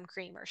with some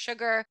cream or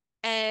sugar.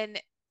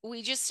 And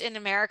we just in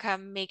America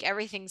make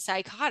everything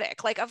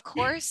psychotic. Like, of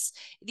course,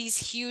 these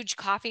huge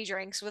coffee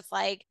drinks with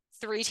like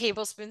 3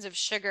 tablespoons of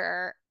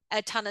sugar,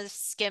 a ton of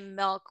skim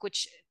milk,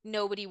 which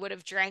nobody would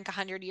have drank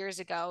 100 years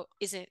ago,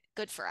 isn't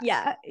good for us.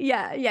 Yeah.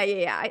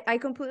 I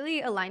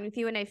completely align with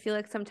you. And I feel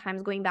like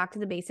sometimes going back to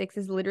the basics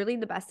is literally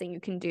the best thing you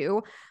can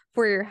do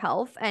for your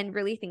health, and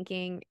really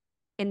thinking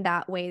in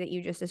that way that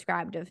you just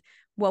described of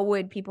what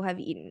would people have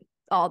eaten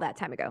all that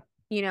time ago.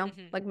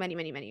 Hmm. like many,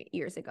 many, many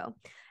years ago.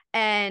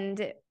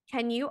 And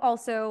can you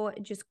also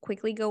just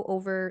quickly go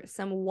over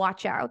some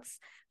watch outs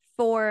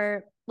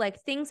for like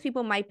things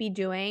people might be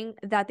doing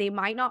that they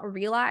might not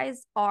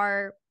realize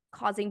are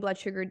causing blood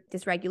sugar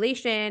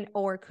dysregulation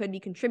or could be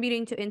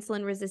contributing to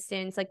insulin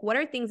resistance? Like, what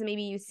are things that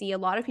maybe you see a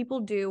lot of people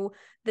do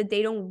that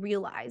they don't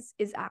realize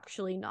is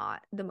actually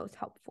not the most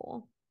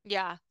helpful?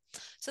 Yeah.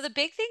 So the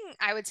big thing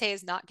I would say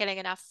is not getting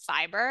enough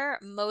fiber.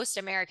 Most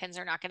Americans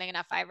are not getting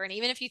enough fiber. And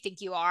even if you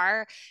think you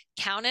are,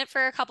 count it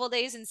for a couple of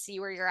days and see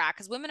where you're at.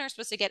 Because women are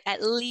supposed to get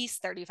at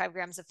least 35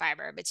 grams of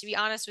fiber. But to be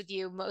honest with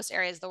you, most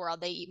areas of the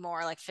world, they eat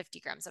more like 50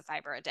 grams of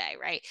fiber a day,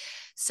 right?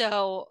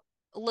 So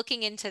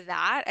looking into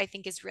that, I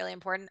think is really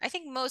important. I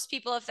think most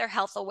people, if they're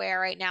health aware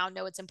right now,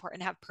 know it's important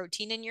to have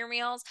protein in your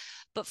meals.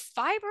 But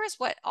fiber is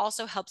what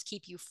also helps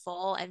keep you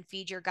full and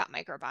feed your gut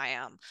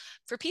microbiome.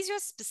 For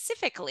PCOS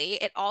specifically,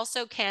 it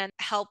also can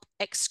help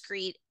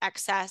excrete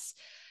excess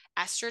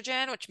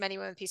estrogen, which many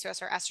women with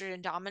PCOS are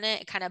estrogen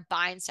dominant. It kind of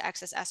binds to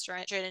excess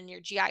estrogen in your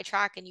GI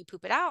tract and you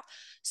poop it out.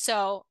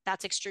 So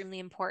that's extremely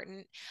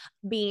important.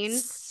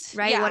 Beans,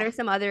 right? What Yeah. are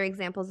some other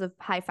examples of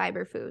high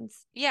fiber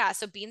foods? Yeah,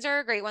 so beans are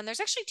a great one. There's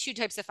actually two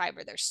types of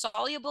fiber. There's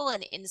soluble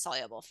and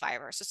insoluble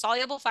fiber. So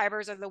soluble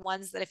fibers are the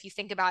ones that if you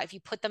think about if you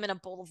put them in a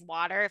bowl of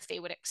water, if they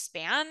would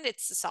expand,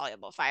 it's a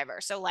soluble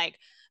fiber. So like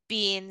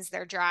beans,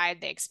 they're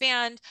dried, they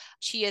expand.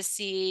 Chia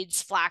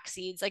seeds, flax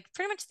seeds, like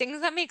pretty much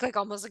things that make like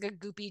almost like a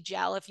goopy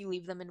gel if you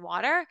leave them in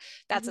water,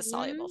 that's a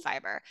soluble Hmm.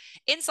 fiber.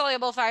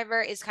 Insoluble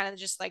fiber is kind of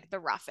just like the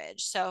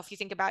roughage. So if you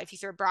think about if you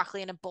throw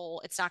broccoli in a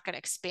bowl, it's not going to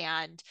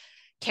expand.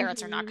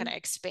 Carrots are not going Hmm. to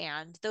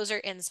expand. Those are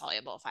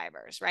insoluble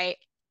fibers, right?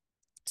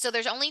 So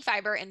there's only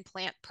fiber in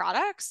plant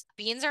products.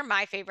 Beans are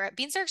my favorite.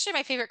 Beans are actually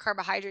my favorite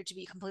carbohydrate, to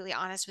be completely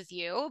honest with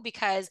you,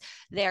 because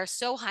they're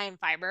so high in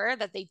fiber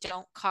that they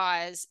don't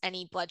cause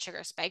any blood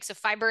sugar spikes. So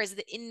fiber is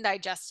the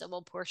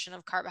indigestible portion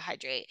of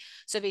carbohydrate.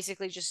 So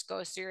basically just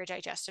goes through your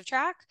digestive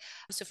tract.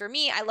 So for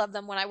me, I love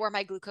them. When I wore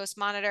my glucose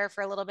monitor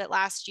for a little bit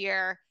last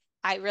year,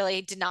 I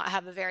really did not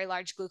have a very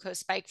large glucose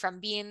spike from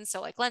beans.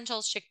 So, like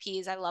lentils,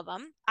 chickpeas, I love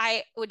them.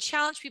 I would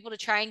challenge people to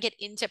try and get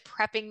into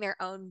prepping their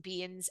own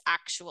beans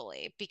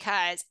actually,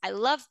 because I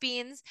love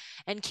beans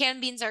and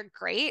canned beans are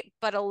great,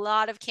 but a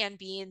lot of canned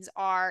beans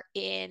are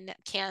in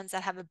cans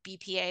that have a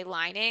BPA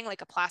lining,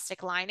 like a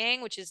plastic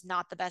lining, which is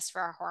not the best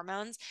for our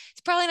hormones.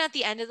 It's probably not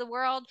the end of the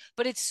world,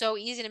 but it's so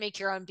easy to make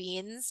your own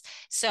beans.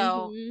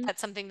 So, Hmm. that's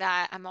something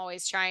that I'm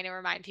always trying to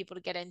remind people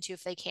to get into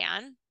if they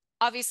can.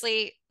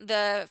 Obviously,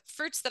 the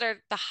fruits that are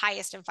the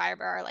highest in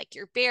fiber are like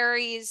your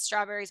berries,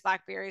 strawberries,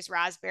 blackberries,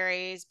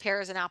 raspberries,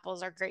 pears, and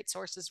apples are great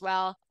source as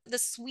well. The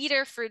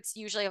sweeter fruits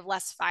usually have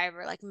less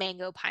fiber, like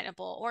mango,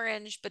 pineapple,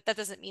 orange, but that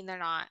doesn't mean they're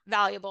not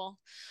valuable.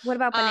 What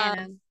about banana?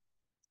 Um,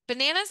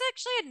 Bananas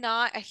actually are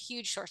not a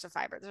huge source of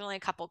fiber. There's only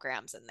a couple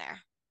grams in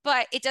there.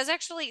 But it does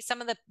actually,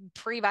 some of the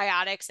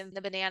prebiotics in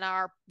the banana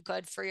are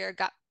good for your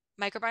gut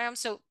microbiome.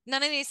 So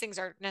none of these things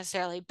are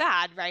necessarily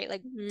bad, right?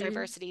 Like Hmm.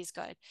 diversity is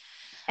good.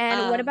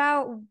 And what Um,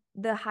 about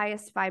the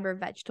highest fiber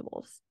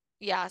vegetables?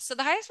 Yeah, so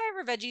the highest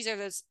fiber veggies are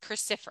those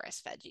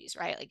cruciferous veggies,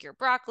 right? Like your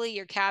broccoli,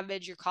 your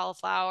cabbage, your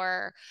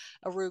cauliflower,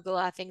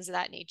 arugula, things of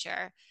that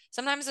nature.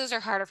 Sometimes those are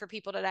harder for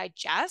people to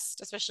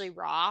digest, especially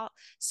raw.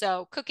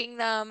 So cooking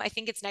them, I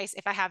think it's nice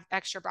if I have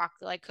extra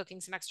broccoli, like cooking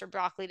some extra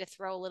broccoli to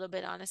throw a little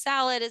bit on a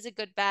salad is a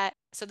good bet.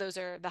 So those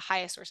are the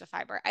highest source of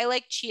fiber. I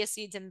like chia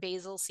seeds and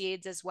basil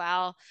seeds as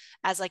well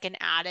as like an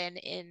add-in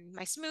in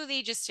my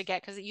smoothie just to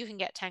get, because you can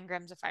get 10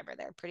 grams of fiber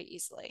there pretty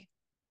easily.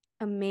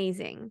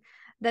 Amazing.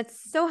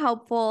 That's so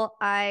helpful.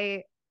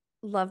 I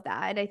love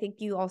that. I think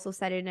you also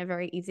said it in a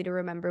very easy to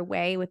remember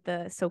way with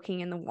the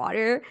soaking in the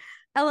water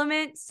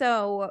element.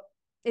 So,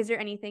 is there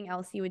anything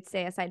else you would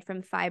say aside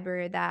from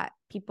fiber that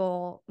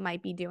people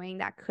might be doing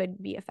that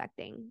could be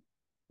affecting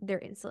their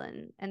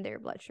insulin and their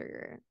blood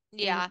sugar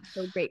in a Yeah.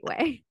 so great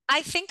way?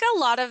 I think a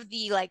lot of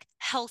the like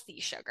healthy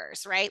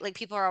sugars, right? Like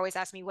people are always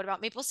asking me, what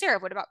about maple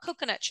syrup? What about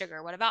coconut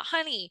sugar? What about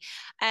honey?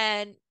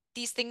 And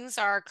these things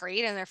are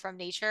great and they're from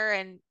nature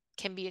and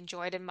can be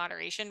enjoyed in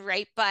moderation,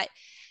 right? But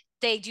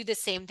they do the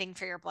same thing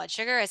for your blood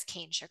sugar as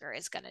cane sugar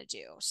is going to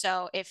do.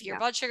 So if your Yeah.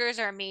 blood sugars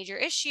are a major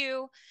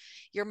issue,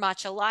 your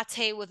matcha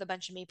latte with a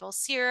bunch of maple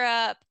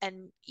syrup,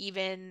 and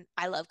even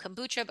I love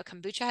kombucha, but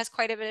kombucha has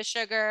quite a bit of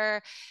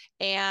sugar,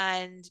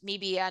 and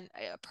maybe a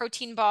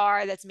protein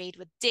bar that's made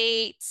with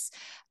dates.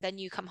 Then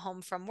you come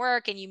home from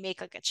work and you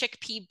make like a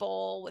chickpea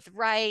bowl with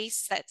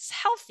rice that's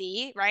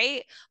healthy,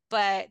 right?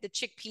 But the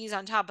chickpeas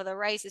on top of the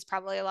rice is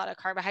probably a lot of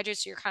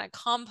carbohydrates. So you're kind of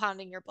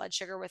compounding your blood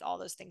sugar with all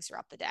those things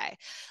throughout the day.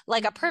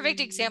 Like a perfect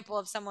Mhm. example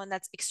of someone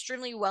that's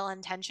extremely well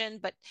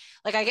intentioned, but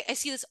like I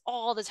see this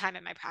all the time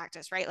in my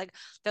practice, right? Like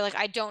they're like,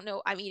 I don't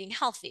know, I'm eating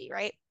healthy,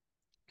 right?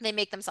 They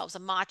make themselves a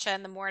matcha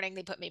in the morning,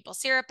 they put maple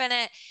syrup in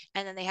it,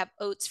 and then they have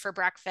oats for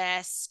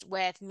breakfast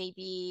with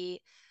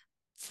maybe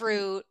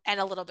fruit and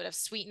a little bit of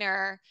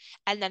sweetener.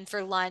 And then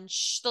for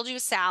lunch, they'll do a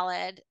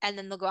salad and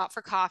then they'll go out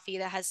for coffee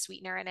that has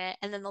sweetener in it.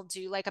 And then they'll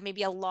do like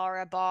maybe a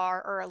Lara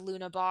bar or a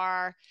Luna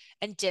bar.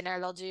 And dinner,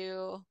 they'll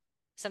do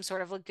some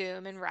sort of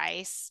legume and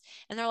rice.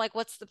 And they're like,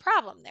 what's the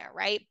problem there,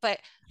 right? But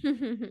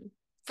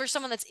for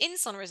someone that's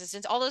insulin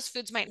resistant, all those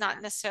foods might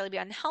not necessarily be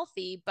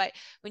unhealthy, but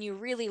when you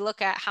really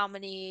look at how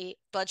many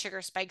blood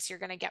sugar spikes you're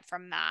going to get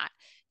from that,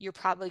 you're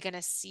probably going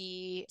to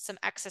see some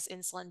excess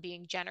insulin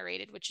being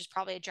generated, which is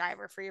probably a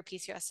driver for your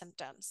PCOS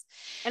symptoms.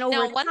 And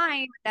over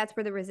time, that's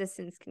where the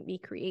resistance can be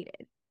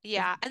created.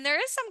 Yeah. And there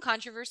is some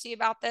controversy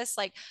about this.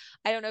 Like,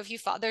 I don't know if you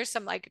thought there's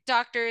some like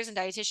doctors and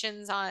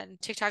dietitians on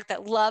TikTok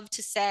that love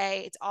to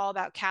say it's all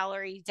about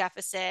calorie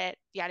deficit,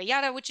 yada,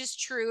 yada, which is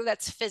true.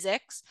 That's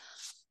physics.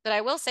 But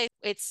I will say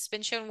it's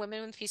been shown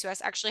women with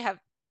PCOS actually have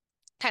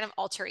kind of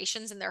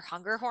alterations in their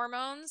hunger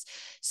hormones.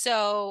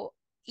 So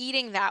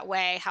eating that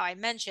way, how I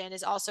mentioned,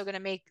 is also going to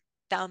make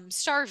them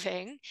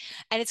starving,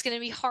 and it's going to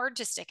be hard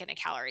to stick in a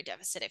calorie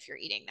deficit if you're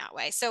eating that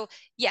way. So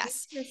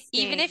yes,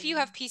 even if you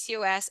have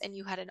PCOS and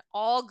you had an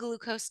all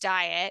glucose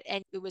diet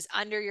and it was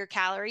under your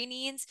calorie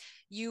needs,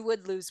 you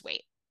would lose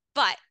weight,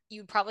 but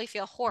you'd probably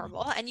feel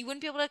horrible and you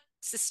wouldn't be able to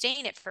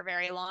sustain it for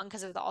very long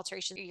because of the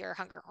alteration of your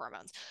hunger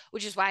hormones,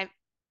 which is why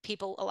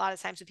people a lot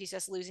of times with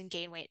PCOS lose and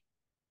gain weight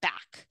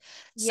back.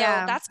 So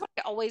that's what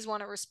I always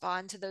want to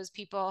respond to those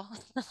people.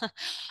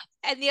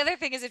 And the other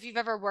thing is, if you've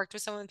ever worked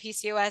with someone with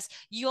PCOS,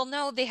 you'll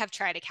know they have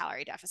tried a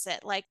calorie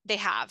deficit, like they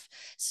have.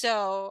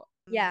 So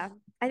yeah,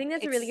 I think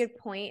that's a really good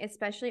point,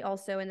 especially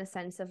also in the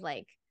sense of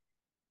like,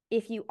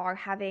 if you are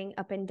having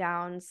up and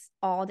downs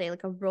all day,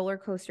 like a roller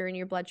coaster in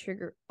your blood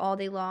sugar all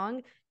day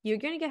long, you're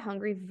going to get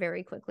hungry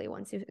very quickly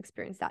once you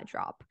experience that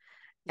drop.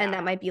 Yeah. And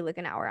that might be like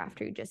an hour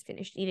after you just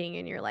finished eating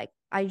and you're like,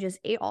 I just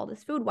ate all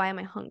this food. Why am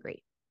I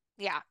hungry?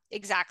 Yeah,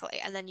 exactly.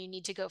 And then you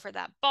need to go for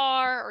that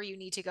bar, or you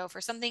need to go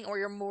for something, or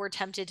you're more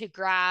tempted to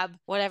grab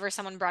whatever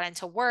someone brought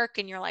into work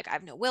and you're like, I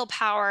have no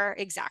willpower.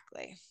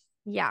 Exactly.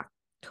 Yeah,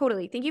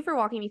 totally. Thank you for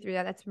walking me through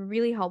that. That's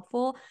really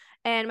helpful.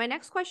 And my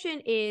next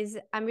question is,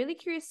 I'm really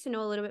curious to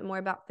know a little bit more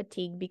about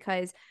fatigue,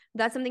 because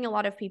that's something a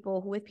lot of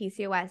people with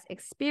PCOS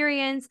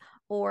experience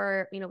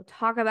or,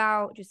 talk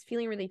about, just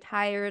feeling really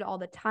tired all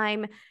the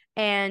time.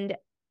 And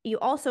you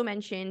also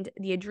mentioned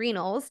the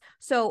adrenals.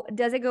 So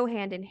does it go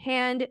hand in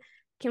hand?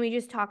 Can we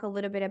just talk a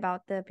little bit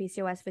about the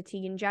PCOS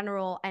fatigue in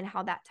general and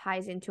how that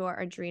ties into our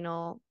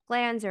adrenal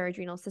glands or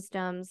adrenal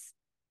systems?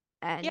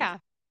 And yeah.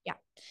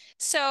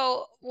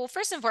 So, well,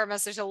 first and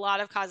foremost, there's a lot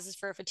of causes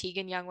for fatigue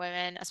in young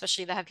women,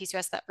 especially that have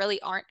PCOS, that really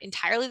aren't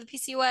entirely the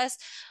PCOS,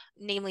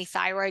 namely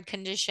thyroid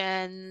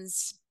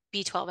conditions,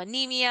 B12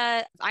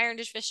 anemia, iron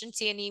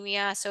deficiency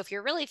anemia. So if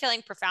you're really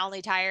feeling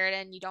profoundly tired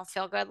and you don't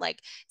feel good, like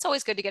it's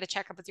always good to get a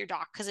checkup with your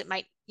doc, because it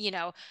might, you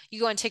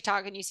go on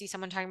TikTok and you see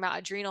someone talking about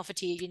adrenal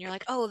fatigue and you're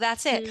like, oh,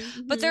 that's it.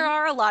 Mm-hmm. But there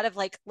are a lot of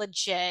like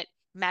legit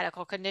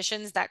medical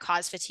conditions that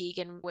cause fatigue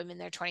in women in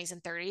their 20s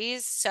and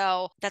 30s.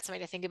 So that's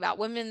something to think about.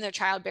 Women in their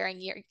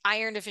childbearing year,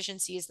 iron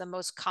deficiency is the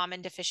most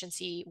common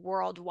deficiency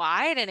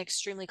worldwide and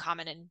extremely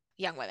common in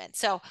young women.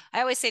 So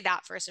I always say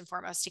that first and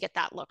foremost to get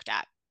that looked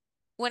at.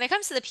 When it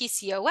comes to the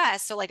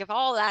PCOS, so like if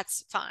all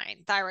that's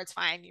fine, thyroid's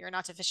fine, you're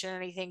not deficient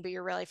in anything, but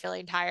you're really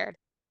feeling tired,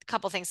 a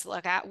couple things to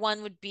look at.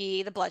 One would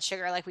be the blood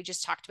sugar, like we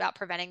just talked about.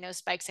 Preventing those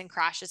spikes and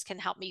crashes can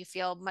help me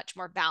feel much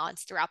more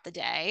balanced throughout the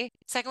day.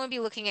 Second would be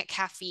looking at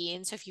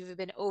caffeine. So if you've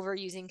been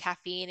overusing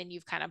caffeine and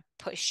you've kind of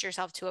pushed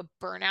yourself to a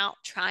burnout,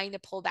 trying to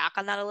pull back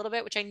on that a little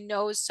bit, which I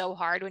know is so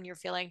hard when you're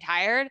feeling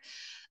tired,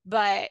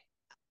 but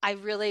I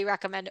really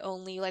recommend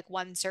only like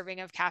one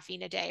serving of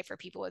caffeine a day for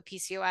people with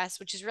PCOS,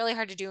 which is really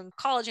hard to do in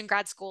college and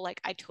grad school. Like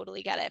I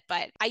totally get it,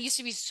 but I used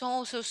to be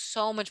so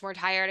much more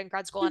tired in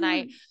grad school and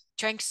I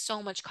drank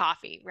so much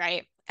coffee,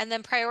 right? And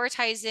then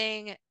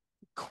prioritizing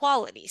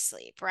quality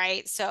sleep,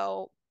 right?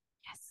 So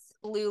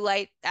blue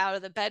light out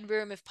of the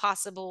bedroom if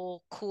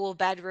possible, cool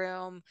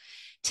bedroom,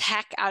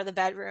 tech out of the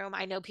bedroom.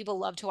 I know people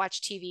love to watch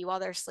TV while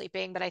they're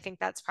sleeping, but I think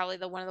that's probably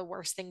one of the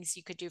worst things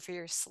you could do for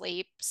your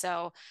sleep.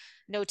 So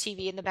no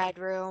TV in the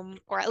bedroom,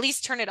 or at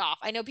least turn it off.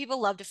 I know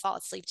people love to fall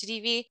asleep to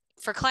TV.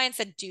 For clients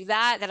that do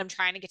that I'm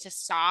trying to get to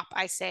stop,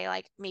 I say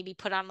like maybe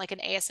put on like an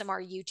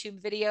ASMR YouTube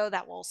video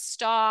that will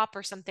stop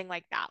or something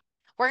like that.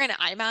 Wearing an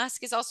eye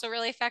mask is also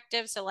really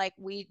effective. So like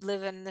we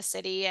live in the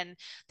city and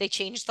they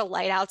changed the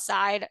light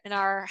outside in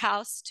our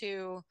house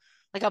to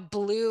like a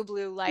blue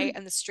light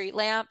and the street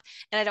lamp.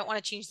 And I don't want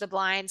to change the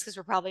blinds because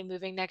we're probably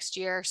moving next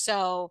year.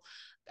 So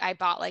I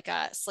bought like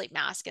a sleep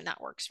mask and that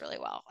works really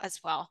well as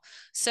well.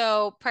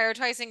 So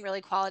prioritizing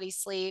really quality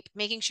sleep,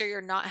 making sure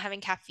you're not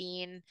having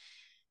caffeine.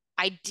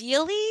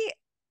 Ideally,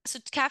 so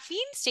caffeine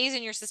stays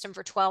in your system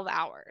for 12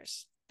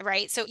 hours.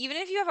 Right. So even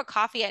if you have a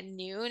coffee at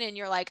noon and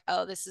you're like,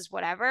 oh, this is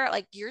whatever,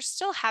 like you're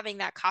still having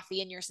that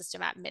coffee in your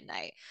system at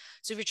midnight.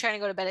 So if you're trying to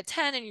go to bed at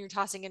 10 and you're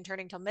tossing and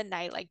turning till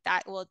midnight, like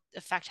that will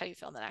affect how you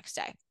feel the next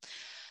day.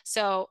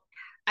 So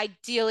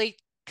ideally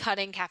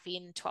cutting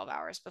caffeine 12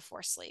 hours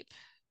before sleep.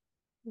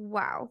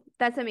 Wow,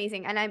 that's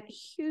amazing. And I'm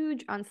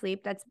huge on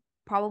sleep. That's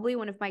probably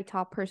one of my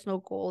top personal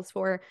goals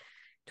for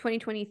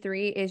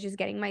 2023 is just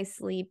getting my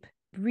sleep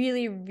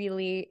really,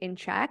 really in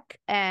check.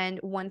 And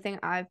one thing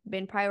I've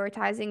been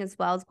prioritizing as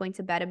well is going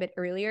to bed a bit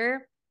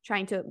earlier,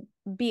 trying to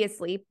be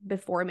asleep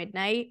before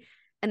midnight.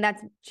 And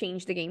that's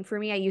changed the game for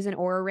me. I use an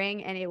Oura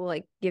ring and it will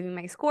like give me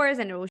my scores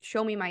and it will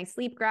show me my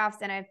sleep graphs.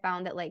 And I've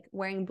found that like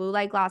wearing blue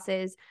light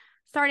glasses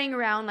starting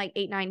around like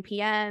 8, 9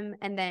 p.m.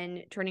 and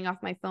then turning off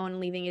my phone and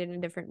leaving it in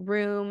a different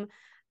room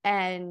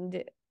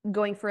and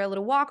going for a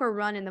little walk or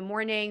run in the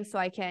morning so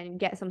I can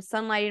get some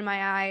sunlight in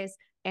my eyes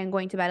and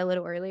going to bed a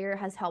little earlier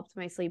has helped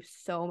my sleep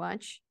so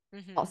much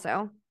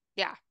also.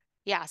 Yeah.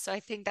 Yeah. So I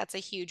think that's a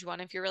huge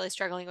one if you're really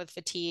struggling with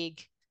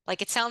fatigue.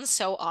 Like it sounds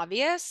so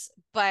obvious,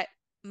 but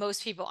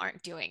most people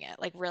aren't doing it,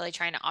 like really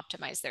trying to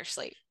optimize their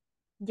sleep.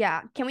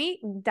 Yeah. Can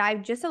we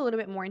dive just a little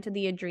bit more into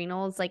the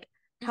adrenals? Like,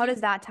 how Mhm.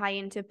 does that tie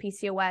into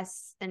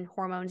PCOS and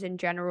hormones in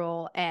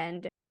general?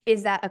 And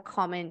is that a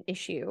common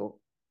issue?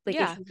 Like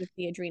Yeah. issues with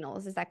the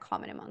adrenals, is that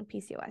common among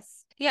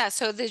PCOS? Yeah,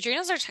 so the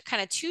adrenals are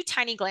kind of two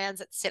tiny glands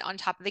that sit on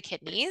top of the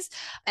kidneys,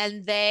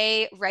 and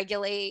they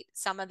regulate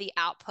some of the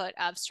output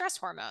of stress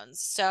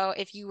hormones. So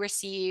if you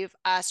receive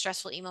a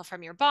stressful email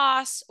from your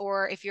boss,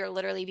 or if you're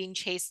literally being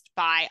chased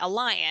by a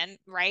lion,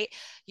 right,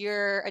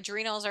 your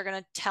adrenals are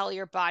going to tell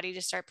your body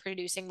to start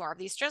producing more of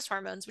these stress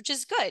hormones, which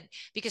is good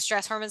because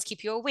stress hormones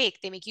keep you awake.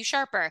 They make you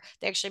sharper.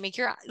 They actually make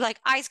your like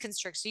eyes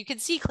constrict so you can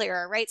see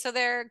clearer, right? So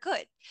they're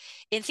good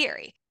in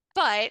theory.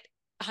 But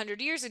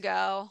 100 years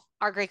ago,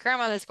 our great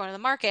grandma that's going to the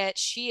market,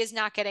 she is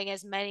not getting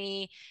as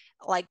many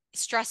like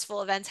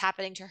stressful events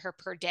happening to her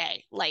per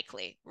day,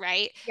 likely,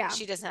 right? Yeah.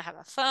 She doesn't have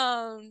a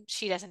phone.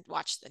 She doesn't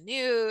watch the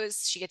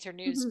news. She gets her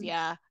news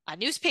via a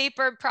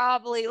newspaper,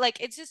 probably.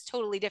 Like it's just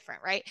totally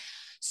different, right?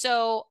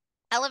 So,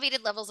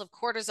 elevated levels of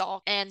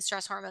cortisol and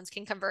stress hormones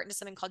can convert into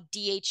something called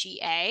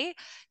DHEA.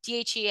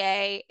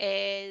 DHEA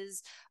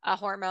is a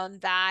hormone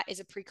that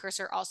is a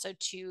precursor also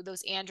to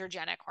those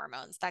androgenic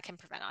hormones that can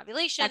prevent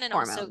ovulation Sex and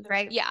also, hormones,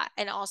 right? yeah,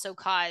 and also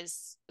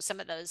cause some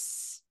of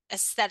those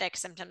aesthetic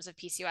symptoms of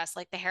PCOS,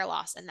 like the hair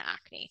loss and the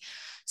acne.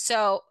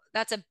 So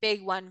that's a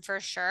big one for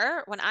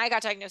sure. When I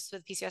got diagnosed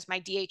with PCOS, my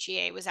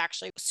DHEA was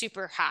actually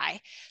super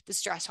high, the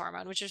stress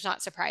hormone, which was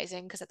not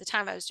surprising because at the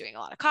time I was doing a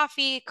lot of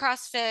coffee,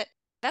 CrossFit.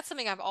 That's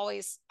something I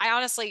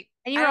honestly,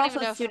 And you I were don't also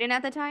even a know if, student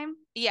at the time?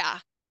 yeah,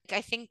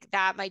 I think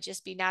that might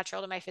just be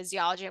natural to my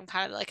physiology. I'm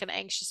kind of like an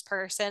anxious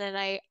person,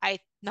 and I'm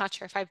not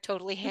sure if I've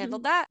totally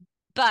handled that,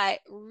 but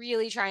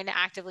really trying to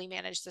actively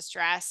manage the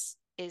stress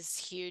is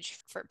huge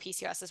for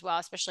PCOS as well,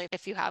 especially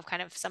if you have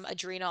kind of some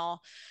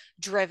adrenal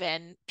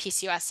driven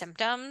PCOS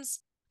symptoms.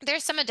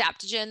 There's some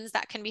adaptogens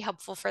that can be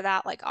helpful for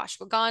that, like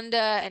ashwagandha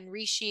and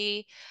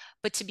reishi.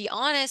 But to be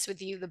honest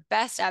with you, the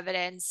best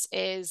evidence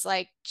is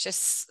like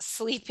just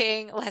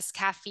sleeping, less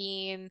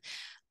caffeine,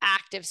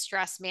 active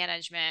stress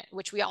management,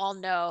 which we all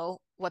know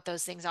what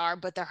those things are,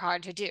 but they're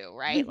hard to do,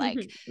 right? Like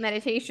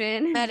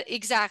Meditation,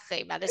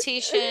 exactly,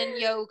 meditation,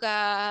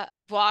 yoga,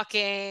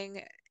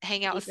 walking,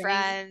 hang out with sleeping.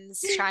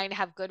 friends, trying to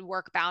have good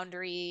work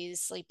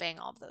boundaries, sleeping,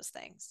 all of those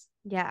things.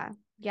 Yeah,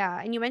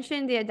 yeah. And you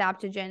mentioned the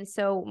adaptogen.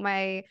 So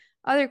my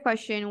other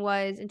question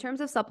was in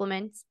terms of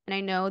supplements, and I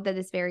know that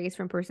this varies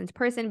from person to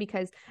person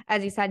because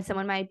as you said,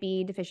 someone might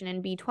be deficient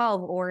in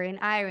B12 or in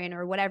iron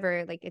or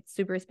whatever, like it's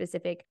super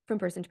specific from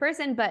person to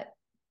person, but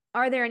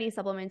are there any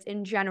supplements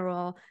in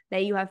general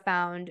that you have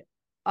found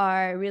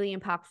are really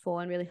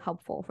impactful and really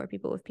helpful for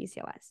people with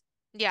PCOS?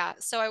 Yeah,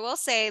 so I will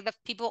say that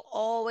people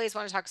always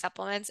want to talk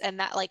supplements, and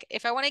that like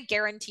if I want a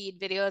guaranteed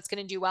video that's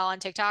going to do well on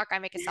TikTok, I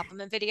make a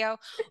supplement video,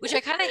 which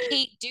I kind of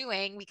hate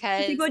doing People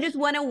because just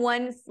want to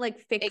once like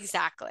fix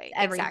exactly,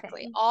 exactly.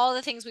 everything. All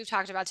the things we've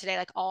talked about today,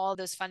 like all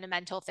those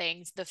fundamental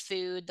things, the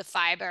food, the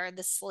fiber,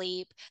 the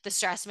sleep, the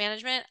stress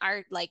management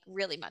are like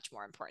really much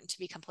more important, to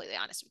be completely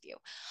honest with you.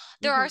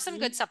 There are some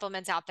good Mhm.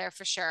 supplements out there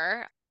for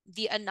sure.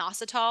 The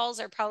inositols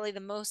are probably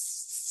the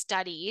most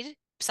studied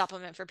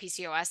supplement for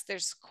PCOS.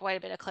 There's quite a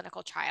bit of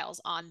clinical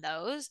trials on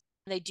those.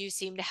 They do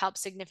seem to help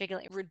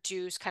significantly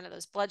reduce kind of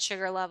those blood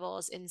sugar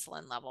levels,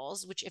 insulin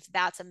levels, which, if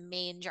that's a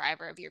main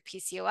driver of your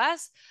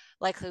PCOS,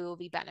 likely will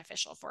be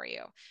beneficial for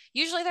you.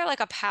 Usually they're like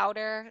a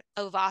powder.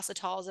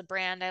 Ovasitol is a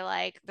brand I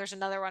like. There's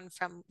another one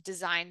from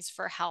Designs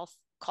for Health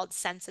called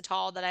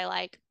Sensitol that I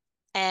like.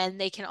 And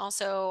they can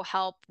also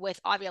help with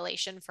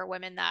ovulation for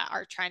women that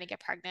are trying to get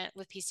pregnant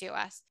with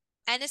PCOS.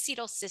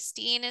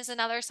 N-acetylcysteine is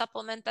another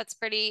supplement that's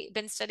pretty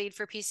been studied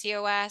for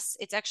PCOS.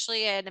 It's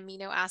actually an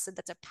amino acid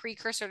that's a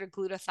precursor to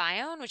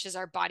glutathione, which is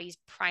our body's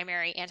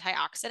primary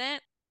antioxidant,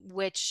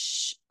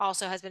 which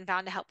also has been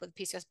found to help with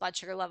PCOS blood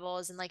sugar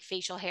levels and like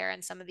facial hair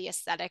and some of the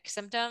aesthetic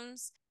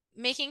symptoms.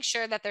 Making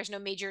sure that there's no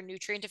major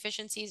nutrient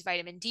deficiencies,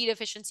 vitamin D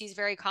deficiency is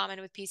very common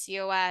with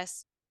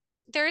PCOS.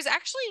 There's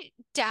actually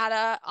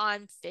data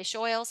on fish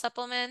oil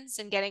supplements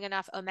and getting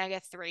enough omega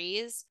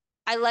 3s.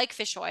 I like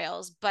fish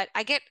oils, but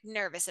I get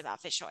nervous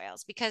about fish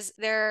oils because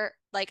they're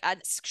like an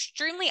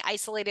extremely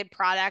isolated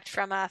product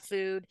from a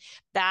food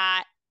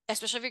that,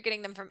 especially if you're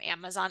getting them from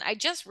Amazon, I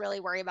just really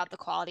worry about the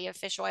quality of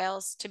fish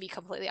oils, to be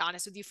completely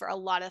honest with you, for a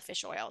lot of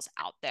fish oils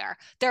out there.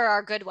 There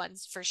are good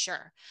ones for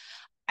sure.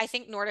 I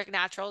think Nordic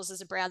Naturals is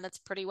a brand that's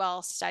pretty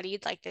well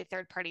studied, like the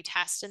third party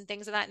tests and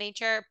things of that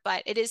nature.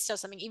 But it is still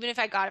something, even if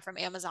I got it from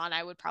Amazon,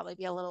 I would probably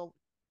be a little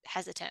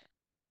hesitant.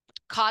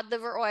 Cod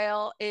liver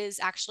oil is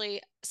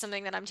actually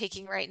something that I'm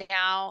taking right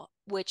now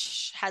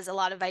which has a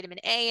lot of vitamin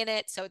A in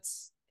it. So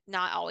it's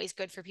not always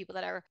good for people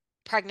that are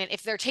pregnant.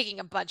 If they're taking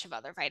a bunch of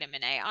other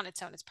vitamin A on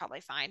its own, it's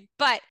probably fine.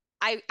 But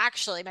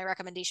my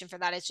recommendation for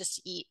that is just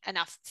to eat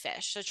enough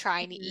fish. So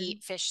trying to Mhm.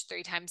 eat fish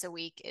 3 times a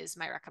week is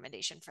my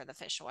recommendation for the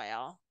fish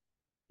oil.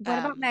 What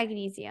about Um,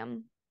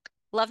 magnesium?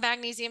 Love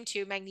magnesium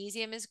too.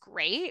 Magnesium is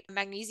great.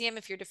 Magnesium,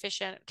 if you're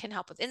deficient, can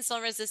help with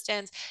insulin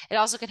resistance. It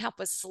also can help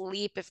with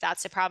sleep if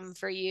that's a problem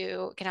for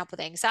you. It can help with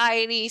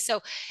anxiety.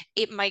 So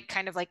it might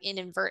kind of like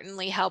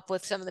inadvertently help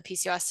with some of the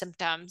PCOS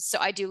symptoms. So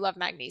I do love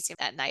magnesium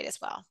at night as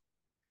well.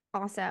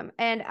 Awesome.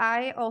 And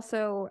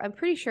I'm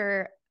pretty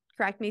sure,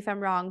 correct me if I'm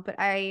wrong, but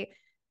I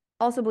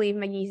also believe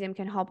magnesium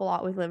can help a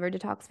lot with liver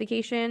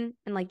detoxification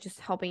and like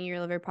just helping your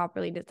liver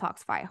properly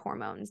detoxify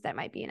hormones that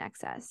might be in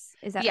excess.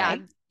 Is that Yeah,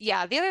 right?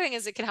 yeah. The other thing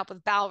is it can help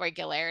with bowel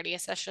regularity,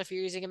 especially if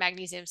you're using a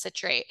magnesium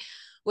citrate,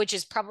 which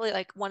is probably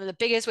like one of the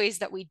biggest ways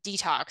that we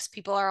detox.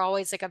 People are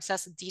always like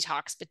obsessed with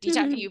detox, but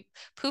detox you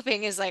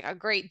pooping is like a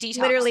great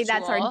detox Literally,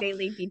 that's our tool.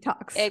 daily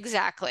detox.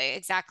 Exactly,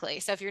 exactly.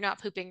 So if you're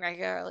not pooping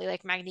regularly,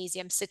 like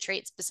magnesium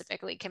citrate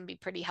specifically can be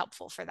pretty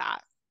helpful for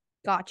that.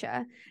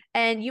 Gotcha.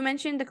 And you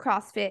mentioned the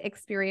CrossFit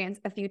experience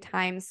a few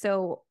times.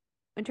 So,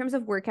 in terms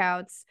of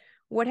workouts,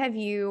 what have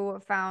you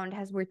found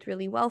has worked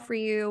really well for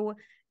you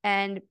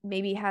and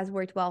maybe has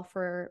worked well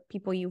for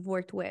people you've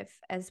worked with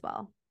as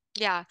well?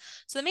 Yeah.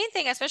 So the main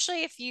thing,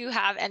 especially if you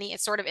have any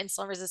sort of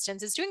insulin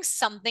resistance, is doing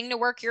something to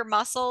work your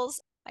muscles.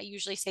 I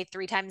usually say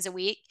 3 times a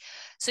week.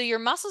 So your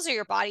muscles are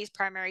your body's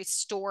primary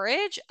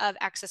storage of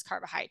excess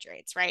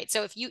carbohydrates, right?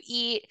 So if you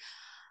eat,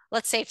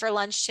 let's say for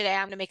lunch today,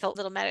 I'm going to make a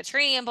little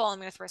Mediterranean bowl. I'm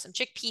going to throw some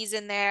chickpeas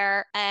in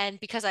there. And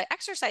because I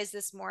exercised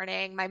this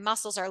morning, my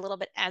muscles are a little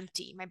bit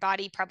empty. My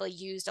body probably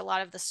used a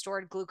lot of the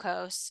stored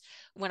glucose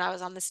when I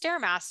was on the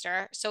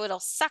Stairmaster. So it'll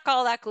suck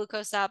all that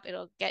glucose up,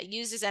 it'll get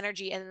used as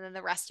energy, and then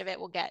the rest of it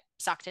will get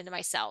sucked into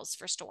my cells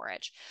for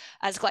storage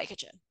as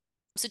glycogen.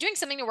 So doing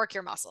something to work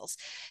your muscles.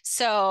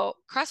 So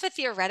CrossFit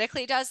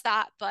theoretically does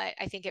that, but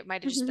I think it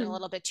might have just been a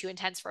little bit too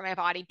intense for my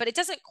body, but it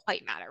doesn't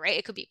quite matter, right?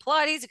 It could be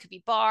Pilates, it could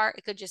be bar,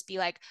 it could just be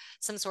like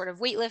some sort of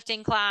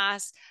weightlifting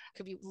class, it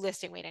could be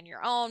lifting weight on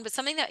your own, but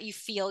something that you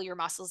feel your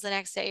muscles the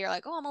next day, you're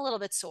like, oh, I'm a little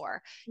bit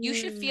sore. You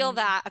should feel Mm.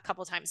 that a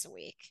couple times a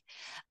week.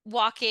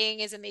 Walking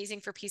is amazing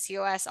for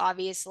PCOS,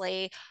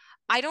 obviously.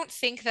 I don't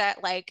think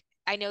that like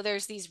I know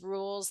there's these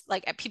rules,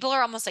 like people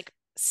are almost like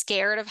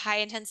scared of high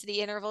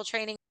intensity interval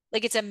training.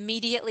 Like it's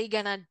immediately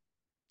gonna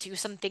do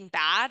something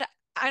bad.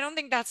 I don't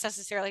think that's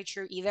necessarily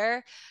true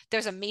either.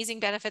 There's amazing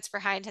benefits for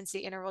high intensity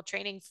interval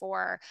training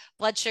for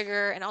blood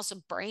sugar and also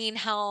brain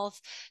health.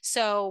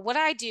 So what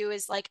I do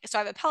is like, so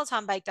I have a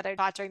Peloton bike that I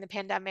bought during the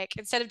pandemic.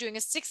 Instead of doing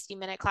a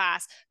 60-minute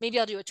class, maybe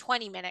I'll do a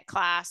 20-minute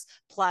class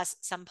plus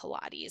some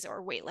Pilates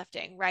or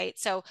weightlifting, right?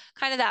 So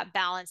kind of that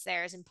balance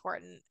there is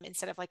important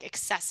instead of like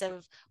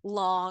excessive,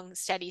 long,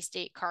 steady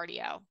state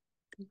cardio.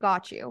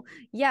 Got you.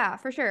 Yeah,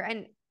 for sure.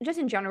 And just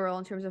in general,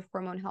 in terms of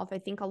hormone health, I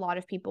think a lot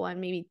of people,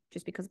 and maybe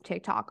just because of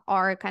TikTok,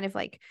 are kind of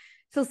like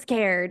so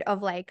scared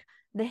of like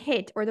the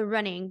hit or the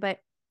running. But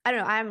I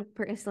don't know. I'm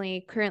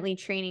personally currently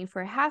training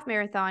for a half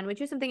marathon,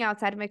 which is something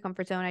outside of my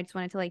comfort zone. I just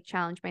wanted to like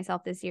challenge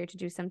myself this year to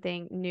do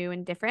something new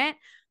and different.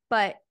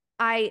 But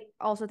I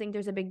also think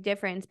there's a big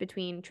difference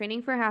between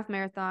training for a half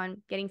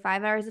marathon, getting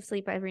 5 hours of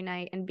sleep every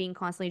night, and being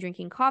constantly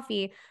drinking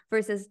coffee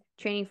versus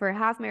training for a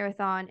half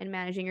marathon and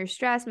managing your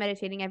stress,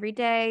 meditating every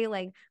day,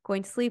 like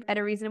going to sleep at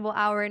a reasonable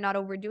hour, not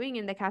overdoing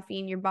in the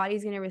caffeine. Your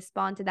body's going to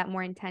respond to that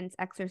more intense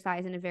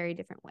exercise in a very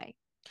different way.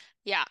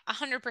 Yeah,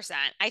 100%.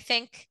 I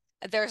think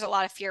there's a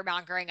lot of fear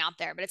mongering out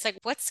there, but it's like,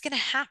 what's going to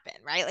happen,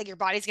 right? Like your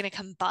body's going to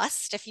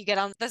combust if you get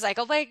on the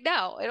cycle. Like,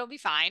 no, it'll be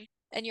fine.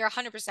 And you're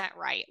 100%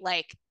 right.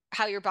 Like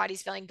how your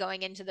body's feeling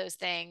going into those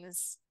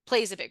things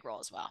plays a big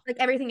role as well. Like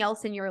everything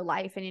else in your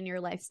life and in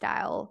your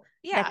lifestyle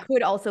that Yeah,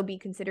 could also be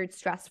considered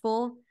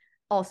stressful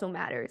also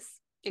matters,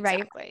 right?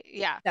 exactly.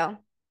 Yeah. So,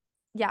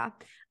 yeah,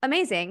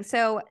 amazing.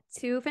 So,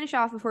 to finish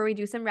off before we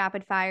do some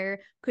rapid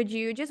fire, could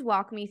you just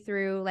walk me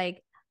through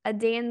like a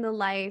day in the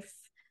life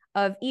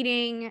of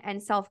eating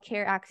and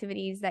self-care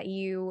activities that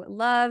you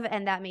love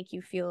and that make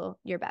you feel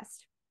your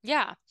best?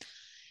 Yeah.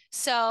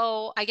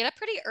 So I get up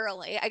pretty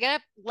early. I get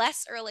up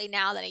less early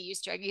now than I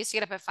used to. I used to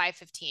get up at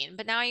 5:15,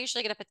 but now I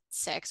usually get up at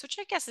 6, which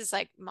I guess is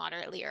like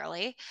moderately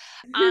early.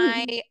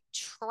 I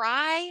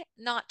try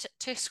not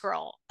to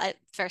scroll at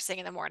first thing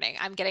in the morning.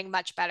 I'm getting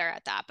much better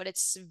at that, but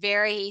it's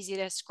very easy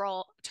to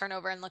scroll, turn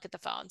over and look at the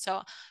phone.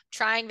 So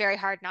trying very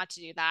hard not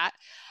to do that.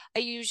 I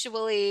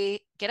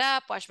usually get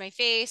up, wash my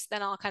face,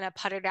 then I'll kind of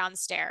putter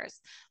downstairs.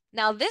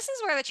 Now, this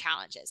is where the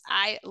challenge is.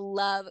 I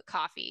love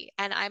coffee,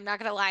 and I'm not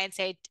going to lie and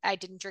say I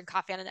didn't drink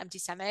coffee on an empty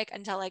stomach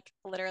until like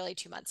literally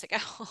 2 months ago.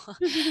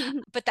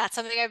 But that's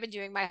something I've been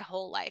doing my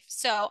whole life.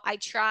 So I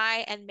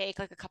try and make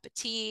like a cup of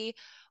tea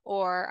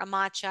or a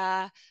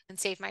matcha and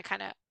save my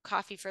kind of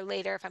coffee for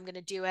later if I'm going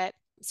to do it.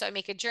 So I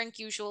make a drink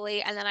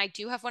usually, and then I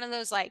do have one of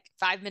those like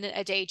 5 minute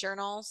a day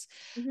journals.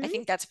 I Hmm.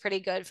 think that's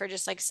pretty good for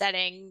just like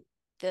setting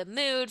the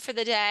mood for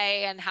the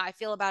day and how I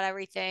feel about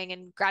everything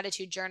and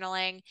gratitude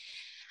journaling.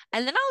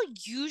 And then I'll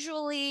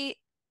usually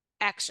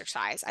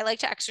exercise. I like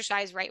to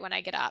exercise right when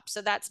I get up.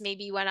 So that's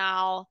maybe when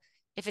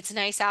if it's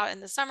nice out in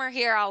the summer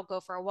here, I'll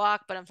go for a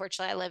walk. But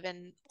unfortunately, I live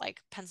in like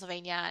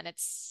Pennsylvania and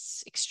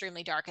it's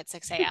extremely dark at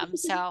 6 a.m.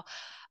 So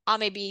I'll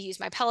maybe use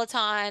my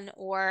Peloton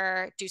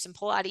or do some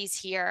Pilates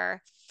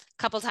here.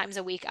 A couple times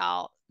a week,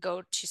 I'll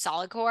go to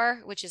Solid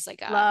Core, which is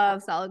like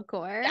Love solid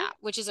core. yeah,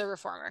 which is a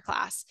reformer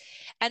class.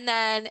 And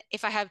then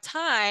if I have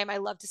time, I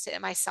love to sit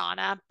in my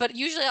sauna, but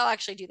usually I'll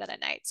actually do that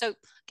at night. So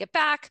get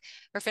back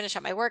or finish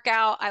up my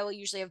workout. I will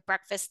usually have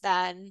breakfast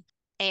then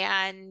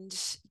and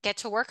get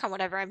to work on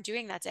whatever I'm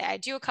doing that day. I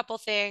do a couple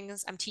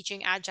things. I'm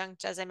teaching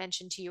adjunct, as I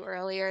mentioned to you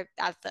earlier,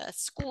 at the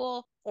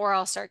school, or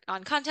I'll start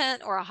on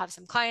content, or I'll have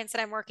some clients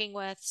that I'm working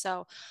with.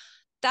 So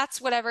that's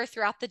whatever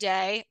throughout the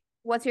day.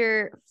 What's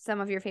some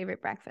of your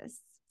favorite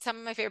breakfasts? Some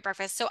of my favorite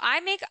breakfasts. So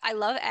I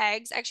love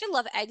eggs. I actually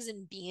love eggs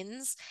and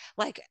beans.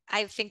 Like,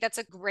 I think that's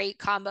a great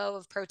combo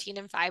of protein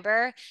and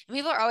fiber. And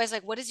people are always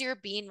like, what is your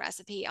bean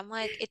recipe? I'm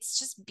like, it's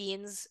just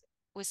beans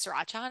with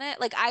sriracha on it.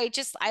 Like,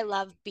 I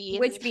love beans.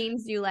 Which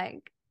beans do you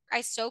like?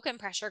 I soak and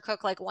pressure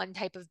cook like one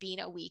type of bean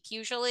a week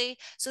usually.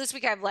 So this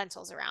week I have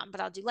lentils around, but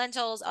I'll do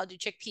lentils, I'll do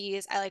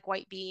chickpeas. I like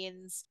white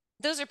beans.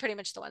 Those are pretty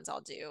much the ones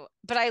I'll do.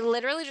 But I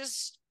literally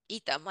just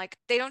eat them. Like,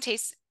 they don't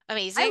taste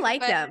I amazing,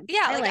 like but them.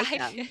 yeah, I like like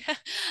them.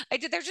 I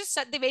did. They're just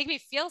they make me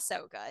feel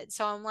so good.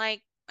 So I'm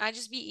like, I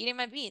just be eating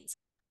my beans.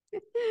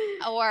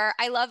 Or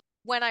I love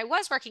when I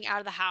was working out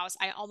of the house,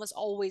 I almost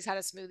always had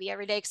a smoothie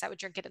every day because I would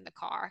drink it in the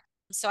car.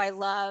 So I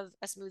love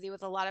a smoothie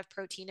with a lot of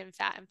protein and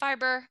fat and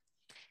fiber.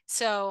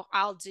 So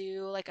I'll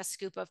do like a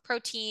scoop of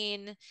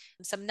protein,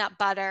 some nut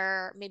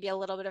butter, maybe a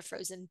little bit of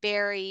frozen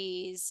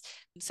berries,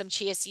 some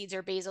chia seeds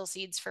or basil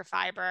seeds for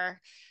fiber.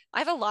 I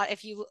have a lot.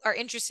 If you are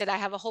interested, I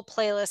have a whole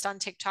playlist on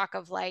TikTok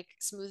of like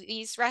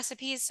smoothies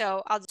recipes.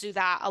 So I'll do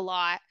that a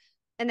lot.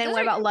 And then Those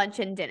what are, about lunch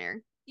and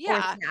dinner or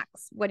yeah.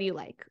 snacks? What do you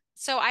like?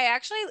 So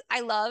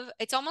I love,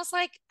 it's almost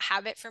like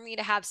habit for me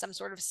to have some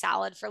sort of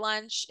salad for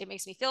lunch. It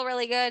makes me feel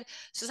really good.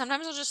 So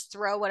sometimes I'll just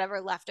throw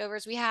whatever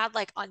leftovers we had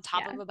like on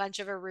top Yeah, of a bunch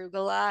of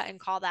arugula and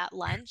call that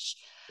lunch.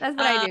 that's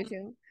what I Um, do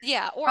too.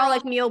 yeah, or I'll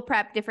like meal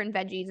prep different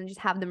veggies and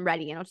just have them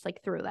ready and I'll just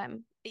like throw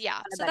them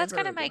yeah. on a So bed of that's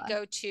kind of my arugula.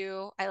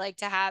 go-to. I like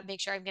to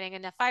make sure I'm getting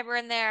enough fiber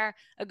in there,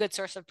 a good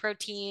source of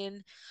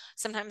protein.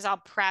 Sometimes I'll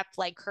prep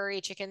like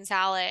curry chicken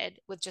salad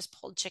with just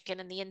pulled chicken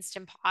in the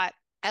Instant Pot.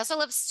 I also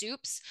love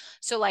soups.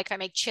 So like if I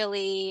make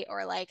chili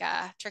or like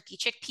a turkey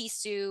chickpea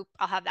soup,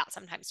 I'll have that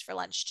sometimes for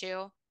lunch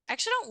too. I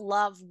actually don't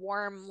love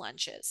warm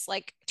lunches,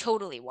 like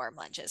totally warm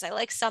lunches. I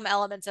like some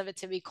elements of it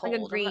to be Like a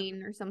cold.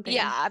 green or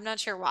Yeah, something. I'm not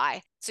sure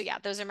why. So yeah,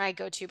 those are my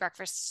go-to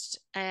breakfast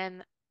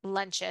and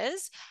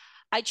lunches.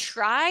 I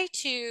try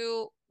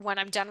to, when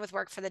I'm done with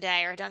work for the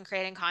day or done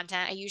creating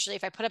content,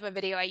 if I put up a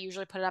video, I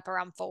usually put it up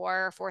around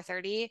 4 or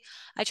 4:30.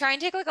 I try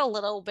and take like a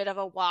little bit of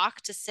a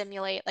walk to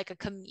simulate like a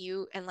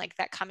commute and like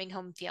that coming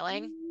home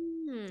feeling.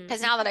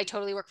 Because now that I Okay.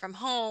 totally work from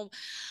home,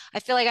 I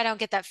feel like I don't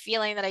get that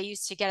feeling that I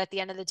used to get at the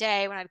end of the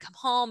day when I'd come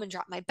home and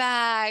drop my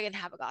bag and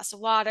have a glass of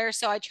water.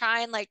 So I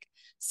try and like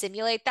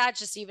simulate that,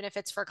 just even if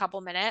it's for a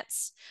couple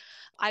minutes.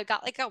 I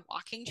got like a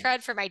walking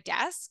tread for my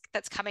desk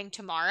that's coming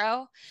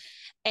tomorrow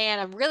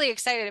and I'm really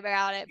excited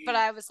about it. But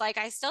I was like,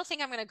 I still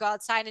think I'm going to go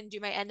outside and do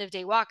my end of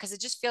day walk because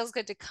it just feels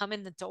good to come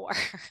in the door.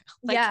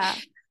 Like, Yeah,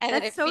 and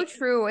then that's so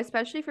true,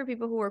 especially for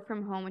people who work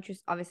from home, which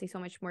is obviously so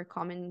much more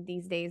common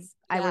these days.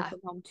 I work yeah, from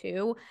home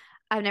too.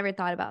 I've never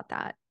thought about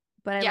that,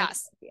 but I like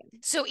yes. that idea.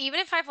 So even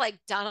if I've like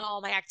done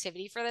all my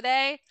activity for the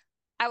day,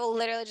 I will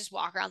literally just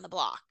walk around the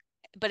block.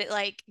 But it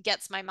like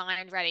gets my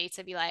mind ready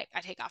to be like,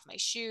 I take off my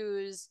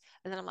shoes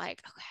and then I'm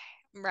like, okay,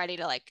 I'm ready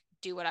to like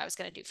do what I was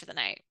going to do for the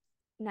night.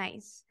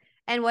 Nice.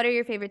 And what are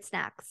your favorite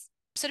snacks?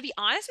 So to be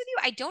honest with you,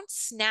 I don't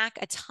snack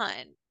a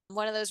ton.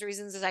 One of those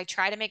reasons is I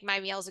try to make my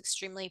meals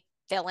extremely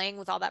filling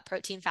with all that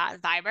protein, fat,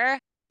 and fiber,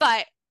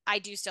 but I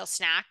do still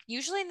snack.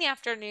 Usually in the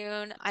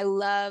afternoon, I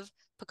love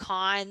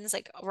pecans,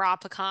 like raw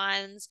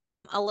pecans,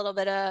 a little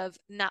bit of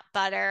nut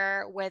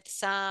butter with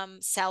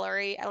some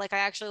celery. I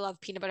actually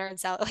love peanut butter and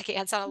celery, like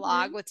ants on a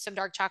log Mhm. with some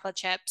dark chocolate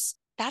chips.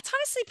 That's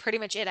honestly pretty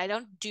much it. I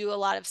don't do a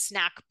lot of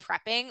snack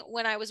prepping.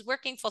 When I was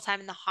working full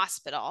time in the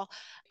hospital,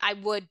 I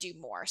would do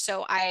more.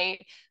 So I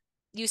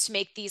used to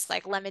make these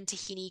like lemon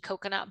tahini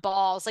coconut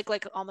balls, like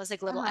almost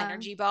like little Uh-huh.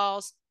 energy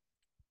balls.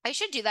 I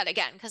should do that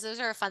again because those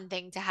are a fun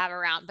thing to have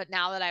around. But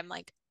now that I'm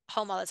like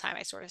home all the time,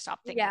 I sort of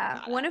stopped thinking Yeah,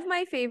 about one it. of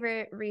my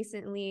favorite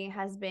recently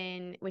has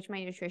been, which my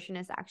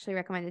nutritionist actually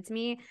recommended to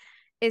me,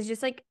 is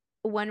just like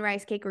one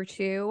rice cake or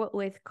two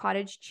with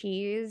cottage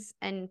cheese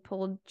and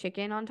pulled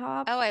chicken on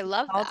top. Oh, I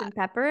love Salt that. and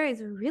pepper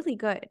is really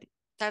good.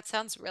 That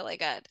sounds really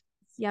good.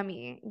 It's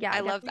yummy. Yeah, I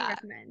I love definitely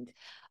that. recommend.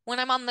 When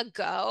I'm on the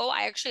go,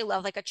 I actually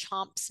love like a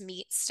Chomps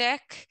meat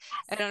stick.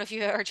 I don't know if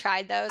you've ever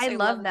tried those. I I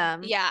love, love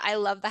them. yeah, I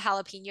love the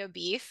jalapeno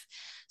beef.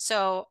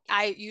 So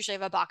I usually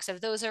have a box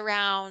of those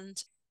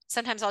around.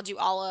 Sometimes I'll do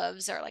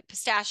olives or like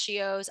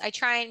pistachios. I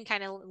try and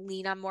kind of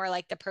lean on more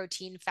like the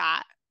protein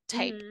fat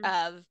type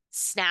of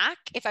snack.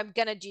 If I'm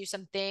going to do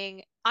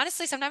something,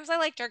 honestly, sometimes I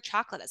like dark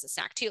chocolate as a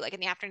snack too. Like in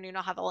the afternoon,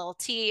 I'll have a little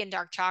tea and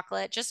dark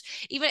chocolate, just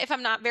even if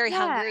I'm not very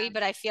Yeah. hungry,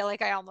 but I feel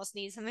like I almost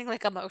need something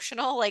like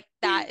emotional, like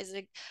that is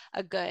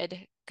a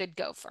good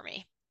go for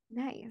me.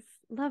 Nice.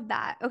 Love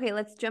that. Okay,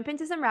 let's jump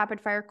into some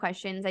rapid fire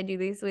questions. I do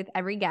these with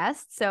every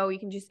guest, so you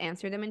can just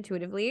answer them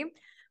intuitively.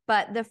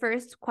 But the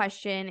first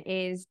question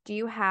is, do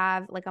you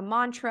have like a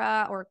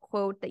mantra or a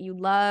quote that you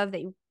love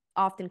that you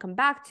often come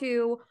back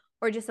to,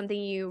 or just something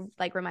you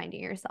like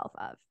reminding yourself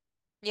of?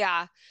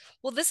 Yeah.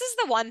 Well, this is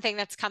the one thing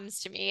that's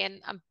comes to me,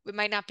 and it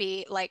might not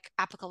be like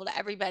applicable to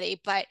everybody,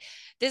 but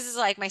this is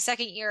like my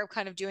second year of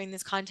kind of doing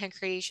this content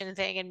creation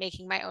thing and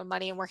making my own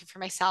money and working for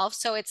myself.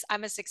 So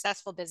I'm a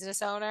successful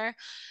business owner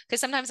because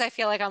sometimes I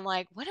feel like I'm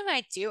like, what am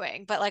I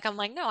doing? But like, I'm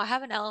like, no, I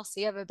have an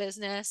LLC, I have a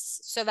business.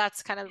 So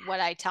that's kind of what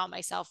I tell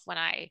myself when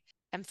I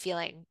am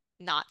feeling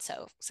not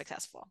so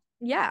successful.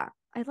 Yeah,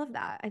 I love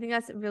that. I think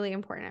that's really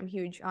important. I'm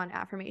huge on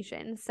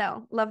affirmation.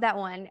 So, love that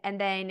one. And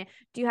then,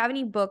 do you have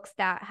any books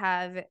that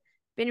have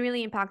been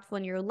really impactful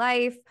in your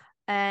life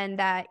and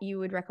that you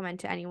would recommend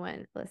to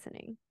anyone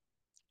listening?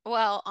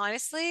 Well,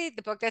 honestly,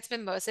 the book that's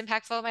been most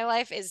impactful in my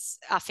life is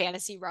a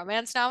fantasy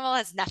romance novel. It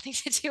has nothing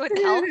to do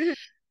with health.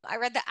 I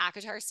read the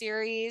ACOTAR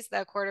series,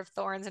 the Court of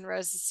Thorns and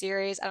Roses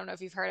series. I don't know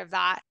if you've heard of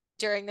that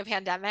during the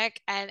pandemic,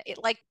 and it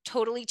like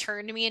totally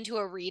turned me into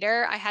a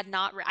reader. I had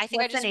not, I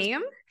think I What's the just was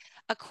name?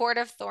 A Court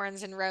of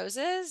Thorns and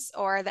Roses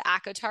or the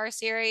ACOTAR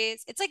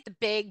series. It's like the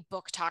big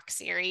book talk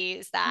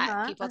series that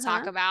Uh-huh, people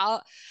talk uh-huh.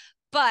 about.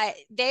 But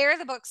they're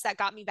the books that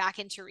got me back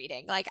into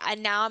reading. Like,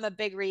 and now I'm a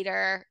big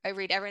reader. I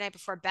read every night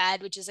before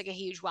bed, which is like a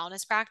huge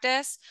wellness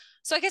practice.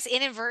 So I guess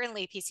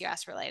inadvertently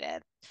PCOS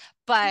related.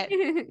 But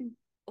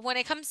when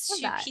it comes Love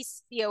to that.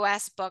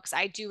 PCOS books,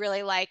 I do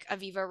really like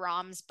Aviva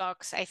Romm's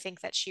books. I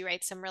think that she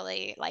writes some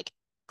really like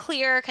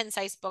clear,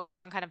 concise book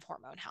on kind of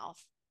hormone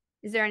health.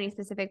 Is there any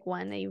specific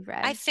one that you've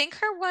I read? think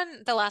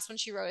the last one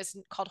she wrote is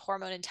called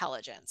Hormone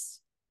Intelligence.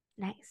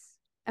 Nice.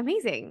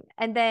 Amazing.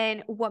 And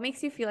then, what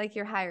makes you feel like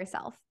your higher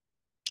self?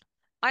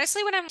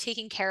 Honestly, when I'm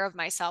taking care of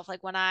myself,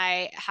 like when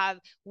I have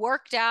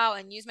worked out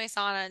and used my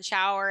sauna and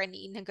shower and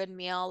eaten a good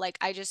meal, like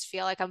I just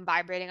feel like I'm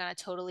vibrating on a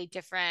totally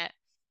different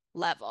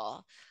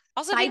level.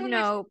 Also Side being with my,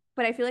 note,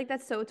 but I feel like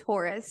that's so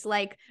Taurus.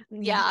 Like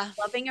yeah,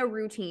 loving a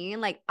routine.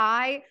 Like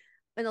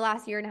in the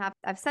last year and a half,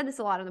 I've said this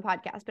a lot on the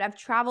podcast, but I've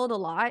traveled a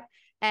lot.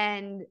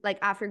 And like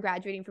after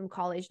graduating from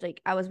college,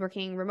 like I was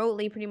working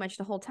remotely pretty much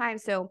the whole time.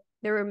 So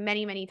there were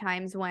many, many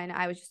times when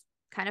I was just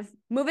kind of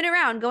moving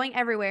around, going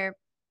everywhere.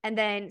 And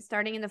then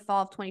starting in the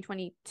fall of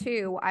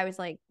 2022, I was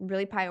like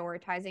really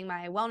prioritizing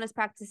my wellness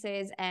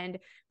practices and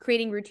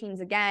creating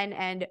routines again.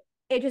 And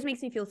it just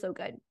makes me feel so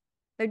good.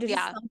 There's just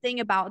yeah. something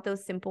about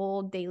those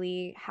simple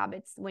daily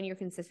habits when you're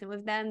consistent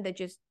with them that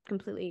just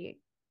completely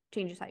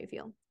changes how you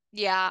feel.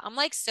 Yeah, I'm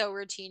like so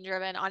routine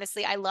driven.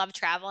 Honestly, I love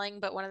traveling,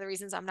 but one of the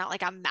reasons I'm not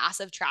like a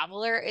massive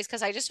traveler is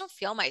because I just don't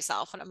feel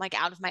myself when I'm like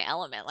out of my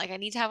element. Like I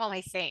need to have all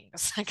my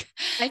things like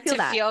I feel to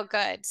that. feel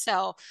good.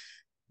 So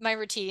my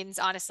routines,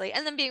 honestly,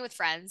 and then being with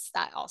friends,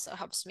 that also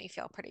helps me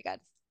feel pretty good.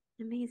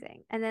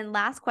 Amazing. And then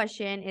last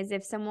question is,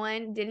 if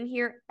someone didn't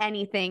hear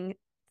anything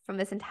from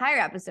this entire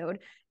episode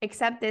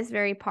except this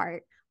very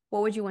part,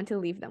 what would you want to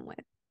leave them with?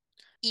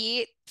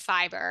 Eat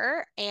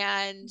fiber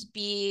and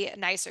be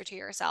nicer to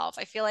yourself.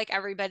 I feel like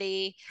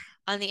everybody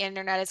on the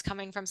internet is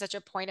coming from such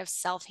a point of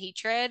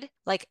self-hatred.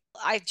 Like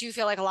I do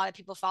feel like a lot of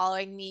people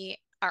following me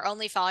are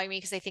only following me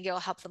because they think it will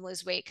help them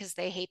lose weight because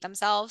they hate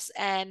themselves.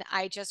 And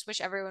I just wish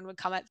everyone would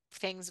come at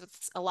things with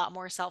a lot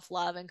more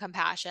self-love and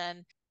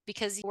compassion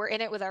because we're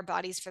in it with our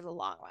bodies for the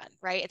long run,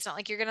 right? It's not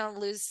like you're going to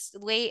lose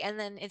weight and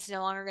then it's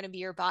no longer going to be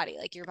your body.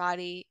 Like your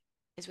body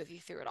is with you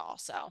through it all.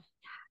 So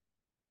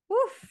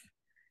Woof.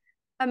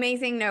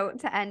 Amazing note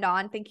to end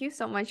on. Thank you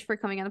so much for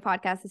coming on the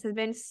podcast. This has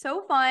been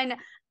so fun.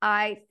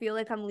 I feel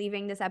like I'm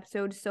leaving this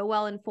episode so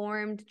well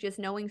informed, just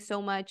knowing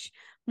so much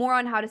more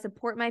on how to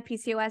support my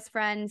PCOS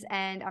friends.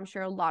 And I'm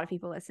sure a lot of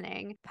people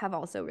listening have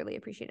also really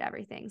appreciated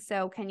everything.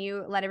 So, can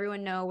you let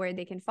everyone know where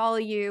they can follow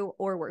you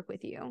or work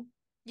with you?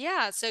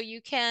 yeah, so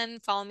you can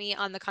follow me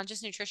on the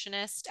Conscious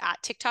Nutritionist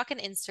at TikTok and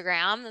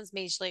Instagram. That's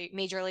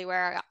majorly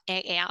where I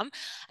am.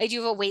 I do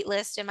have a wait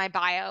list in my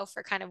bio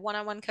for kind of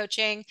one-on-one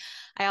coaching.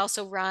 I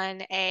also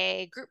run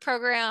a group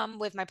program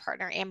with my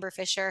partner Amber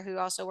Fisher, who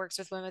also works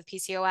with women with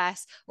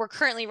PCOS. We're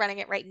currently running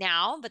it right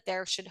now, but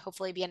there should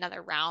hopefully be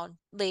another round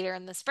later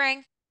in the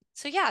spring.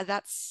 So yeah,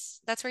 that's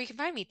where you can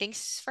find me.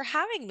 Thanks for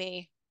having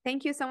me.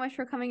 Thank you so much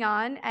for coming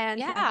on. And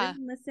to Yeah.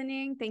 everyone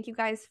listening, thank you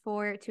guys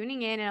for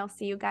tuning in, and I'll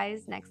see you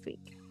guys next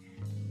week.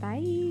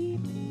 Bye.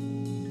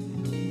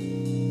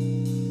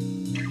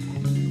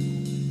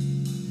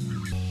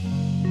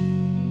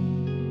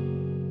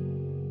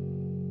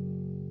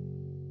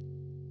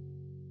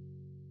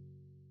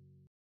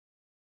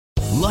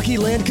 Lucky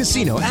Land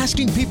Casino,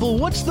 asking people,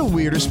 what's the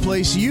weirdest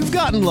place you've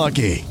gotten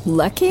lucky?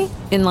 Lucky?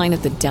 In line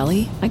at the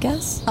deli, I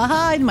guess?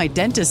 Aha, in my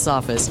dentist's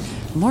office.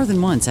 More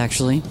than once,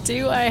 actually.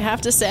 Do I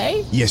have to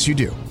say? Yes, you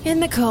do. In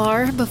the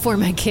car before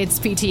my kids'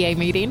 PTA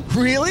meeting.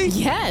 Really?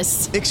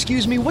 Yes.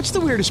 Excuse me, what's the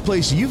weirdest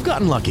place you've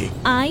gotten lucky?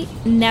 I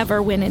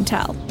never win and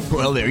tell.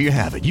 Well, there you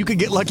have it. You can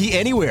get lucky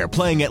anywhere,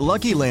 playing at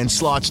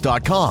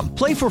LuckyLandSlots.com.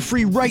 Play for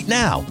free right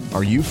now.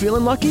 Are you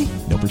feeling lucky?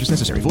 No purchase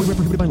necessary. Void where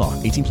prohibited by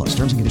law. 18 plus.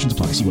 Terms and conditions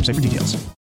apply. See website for details.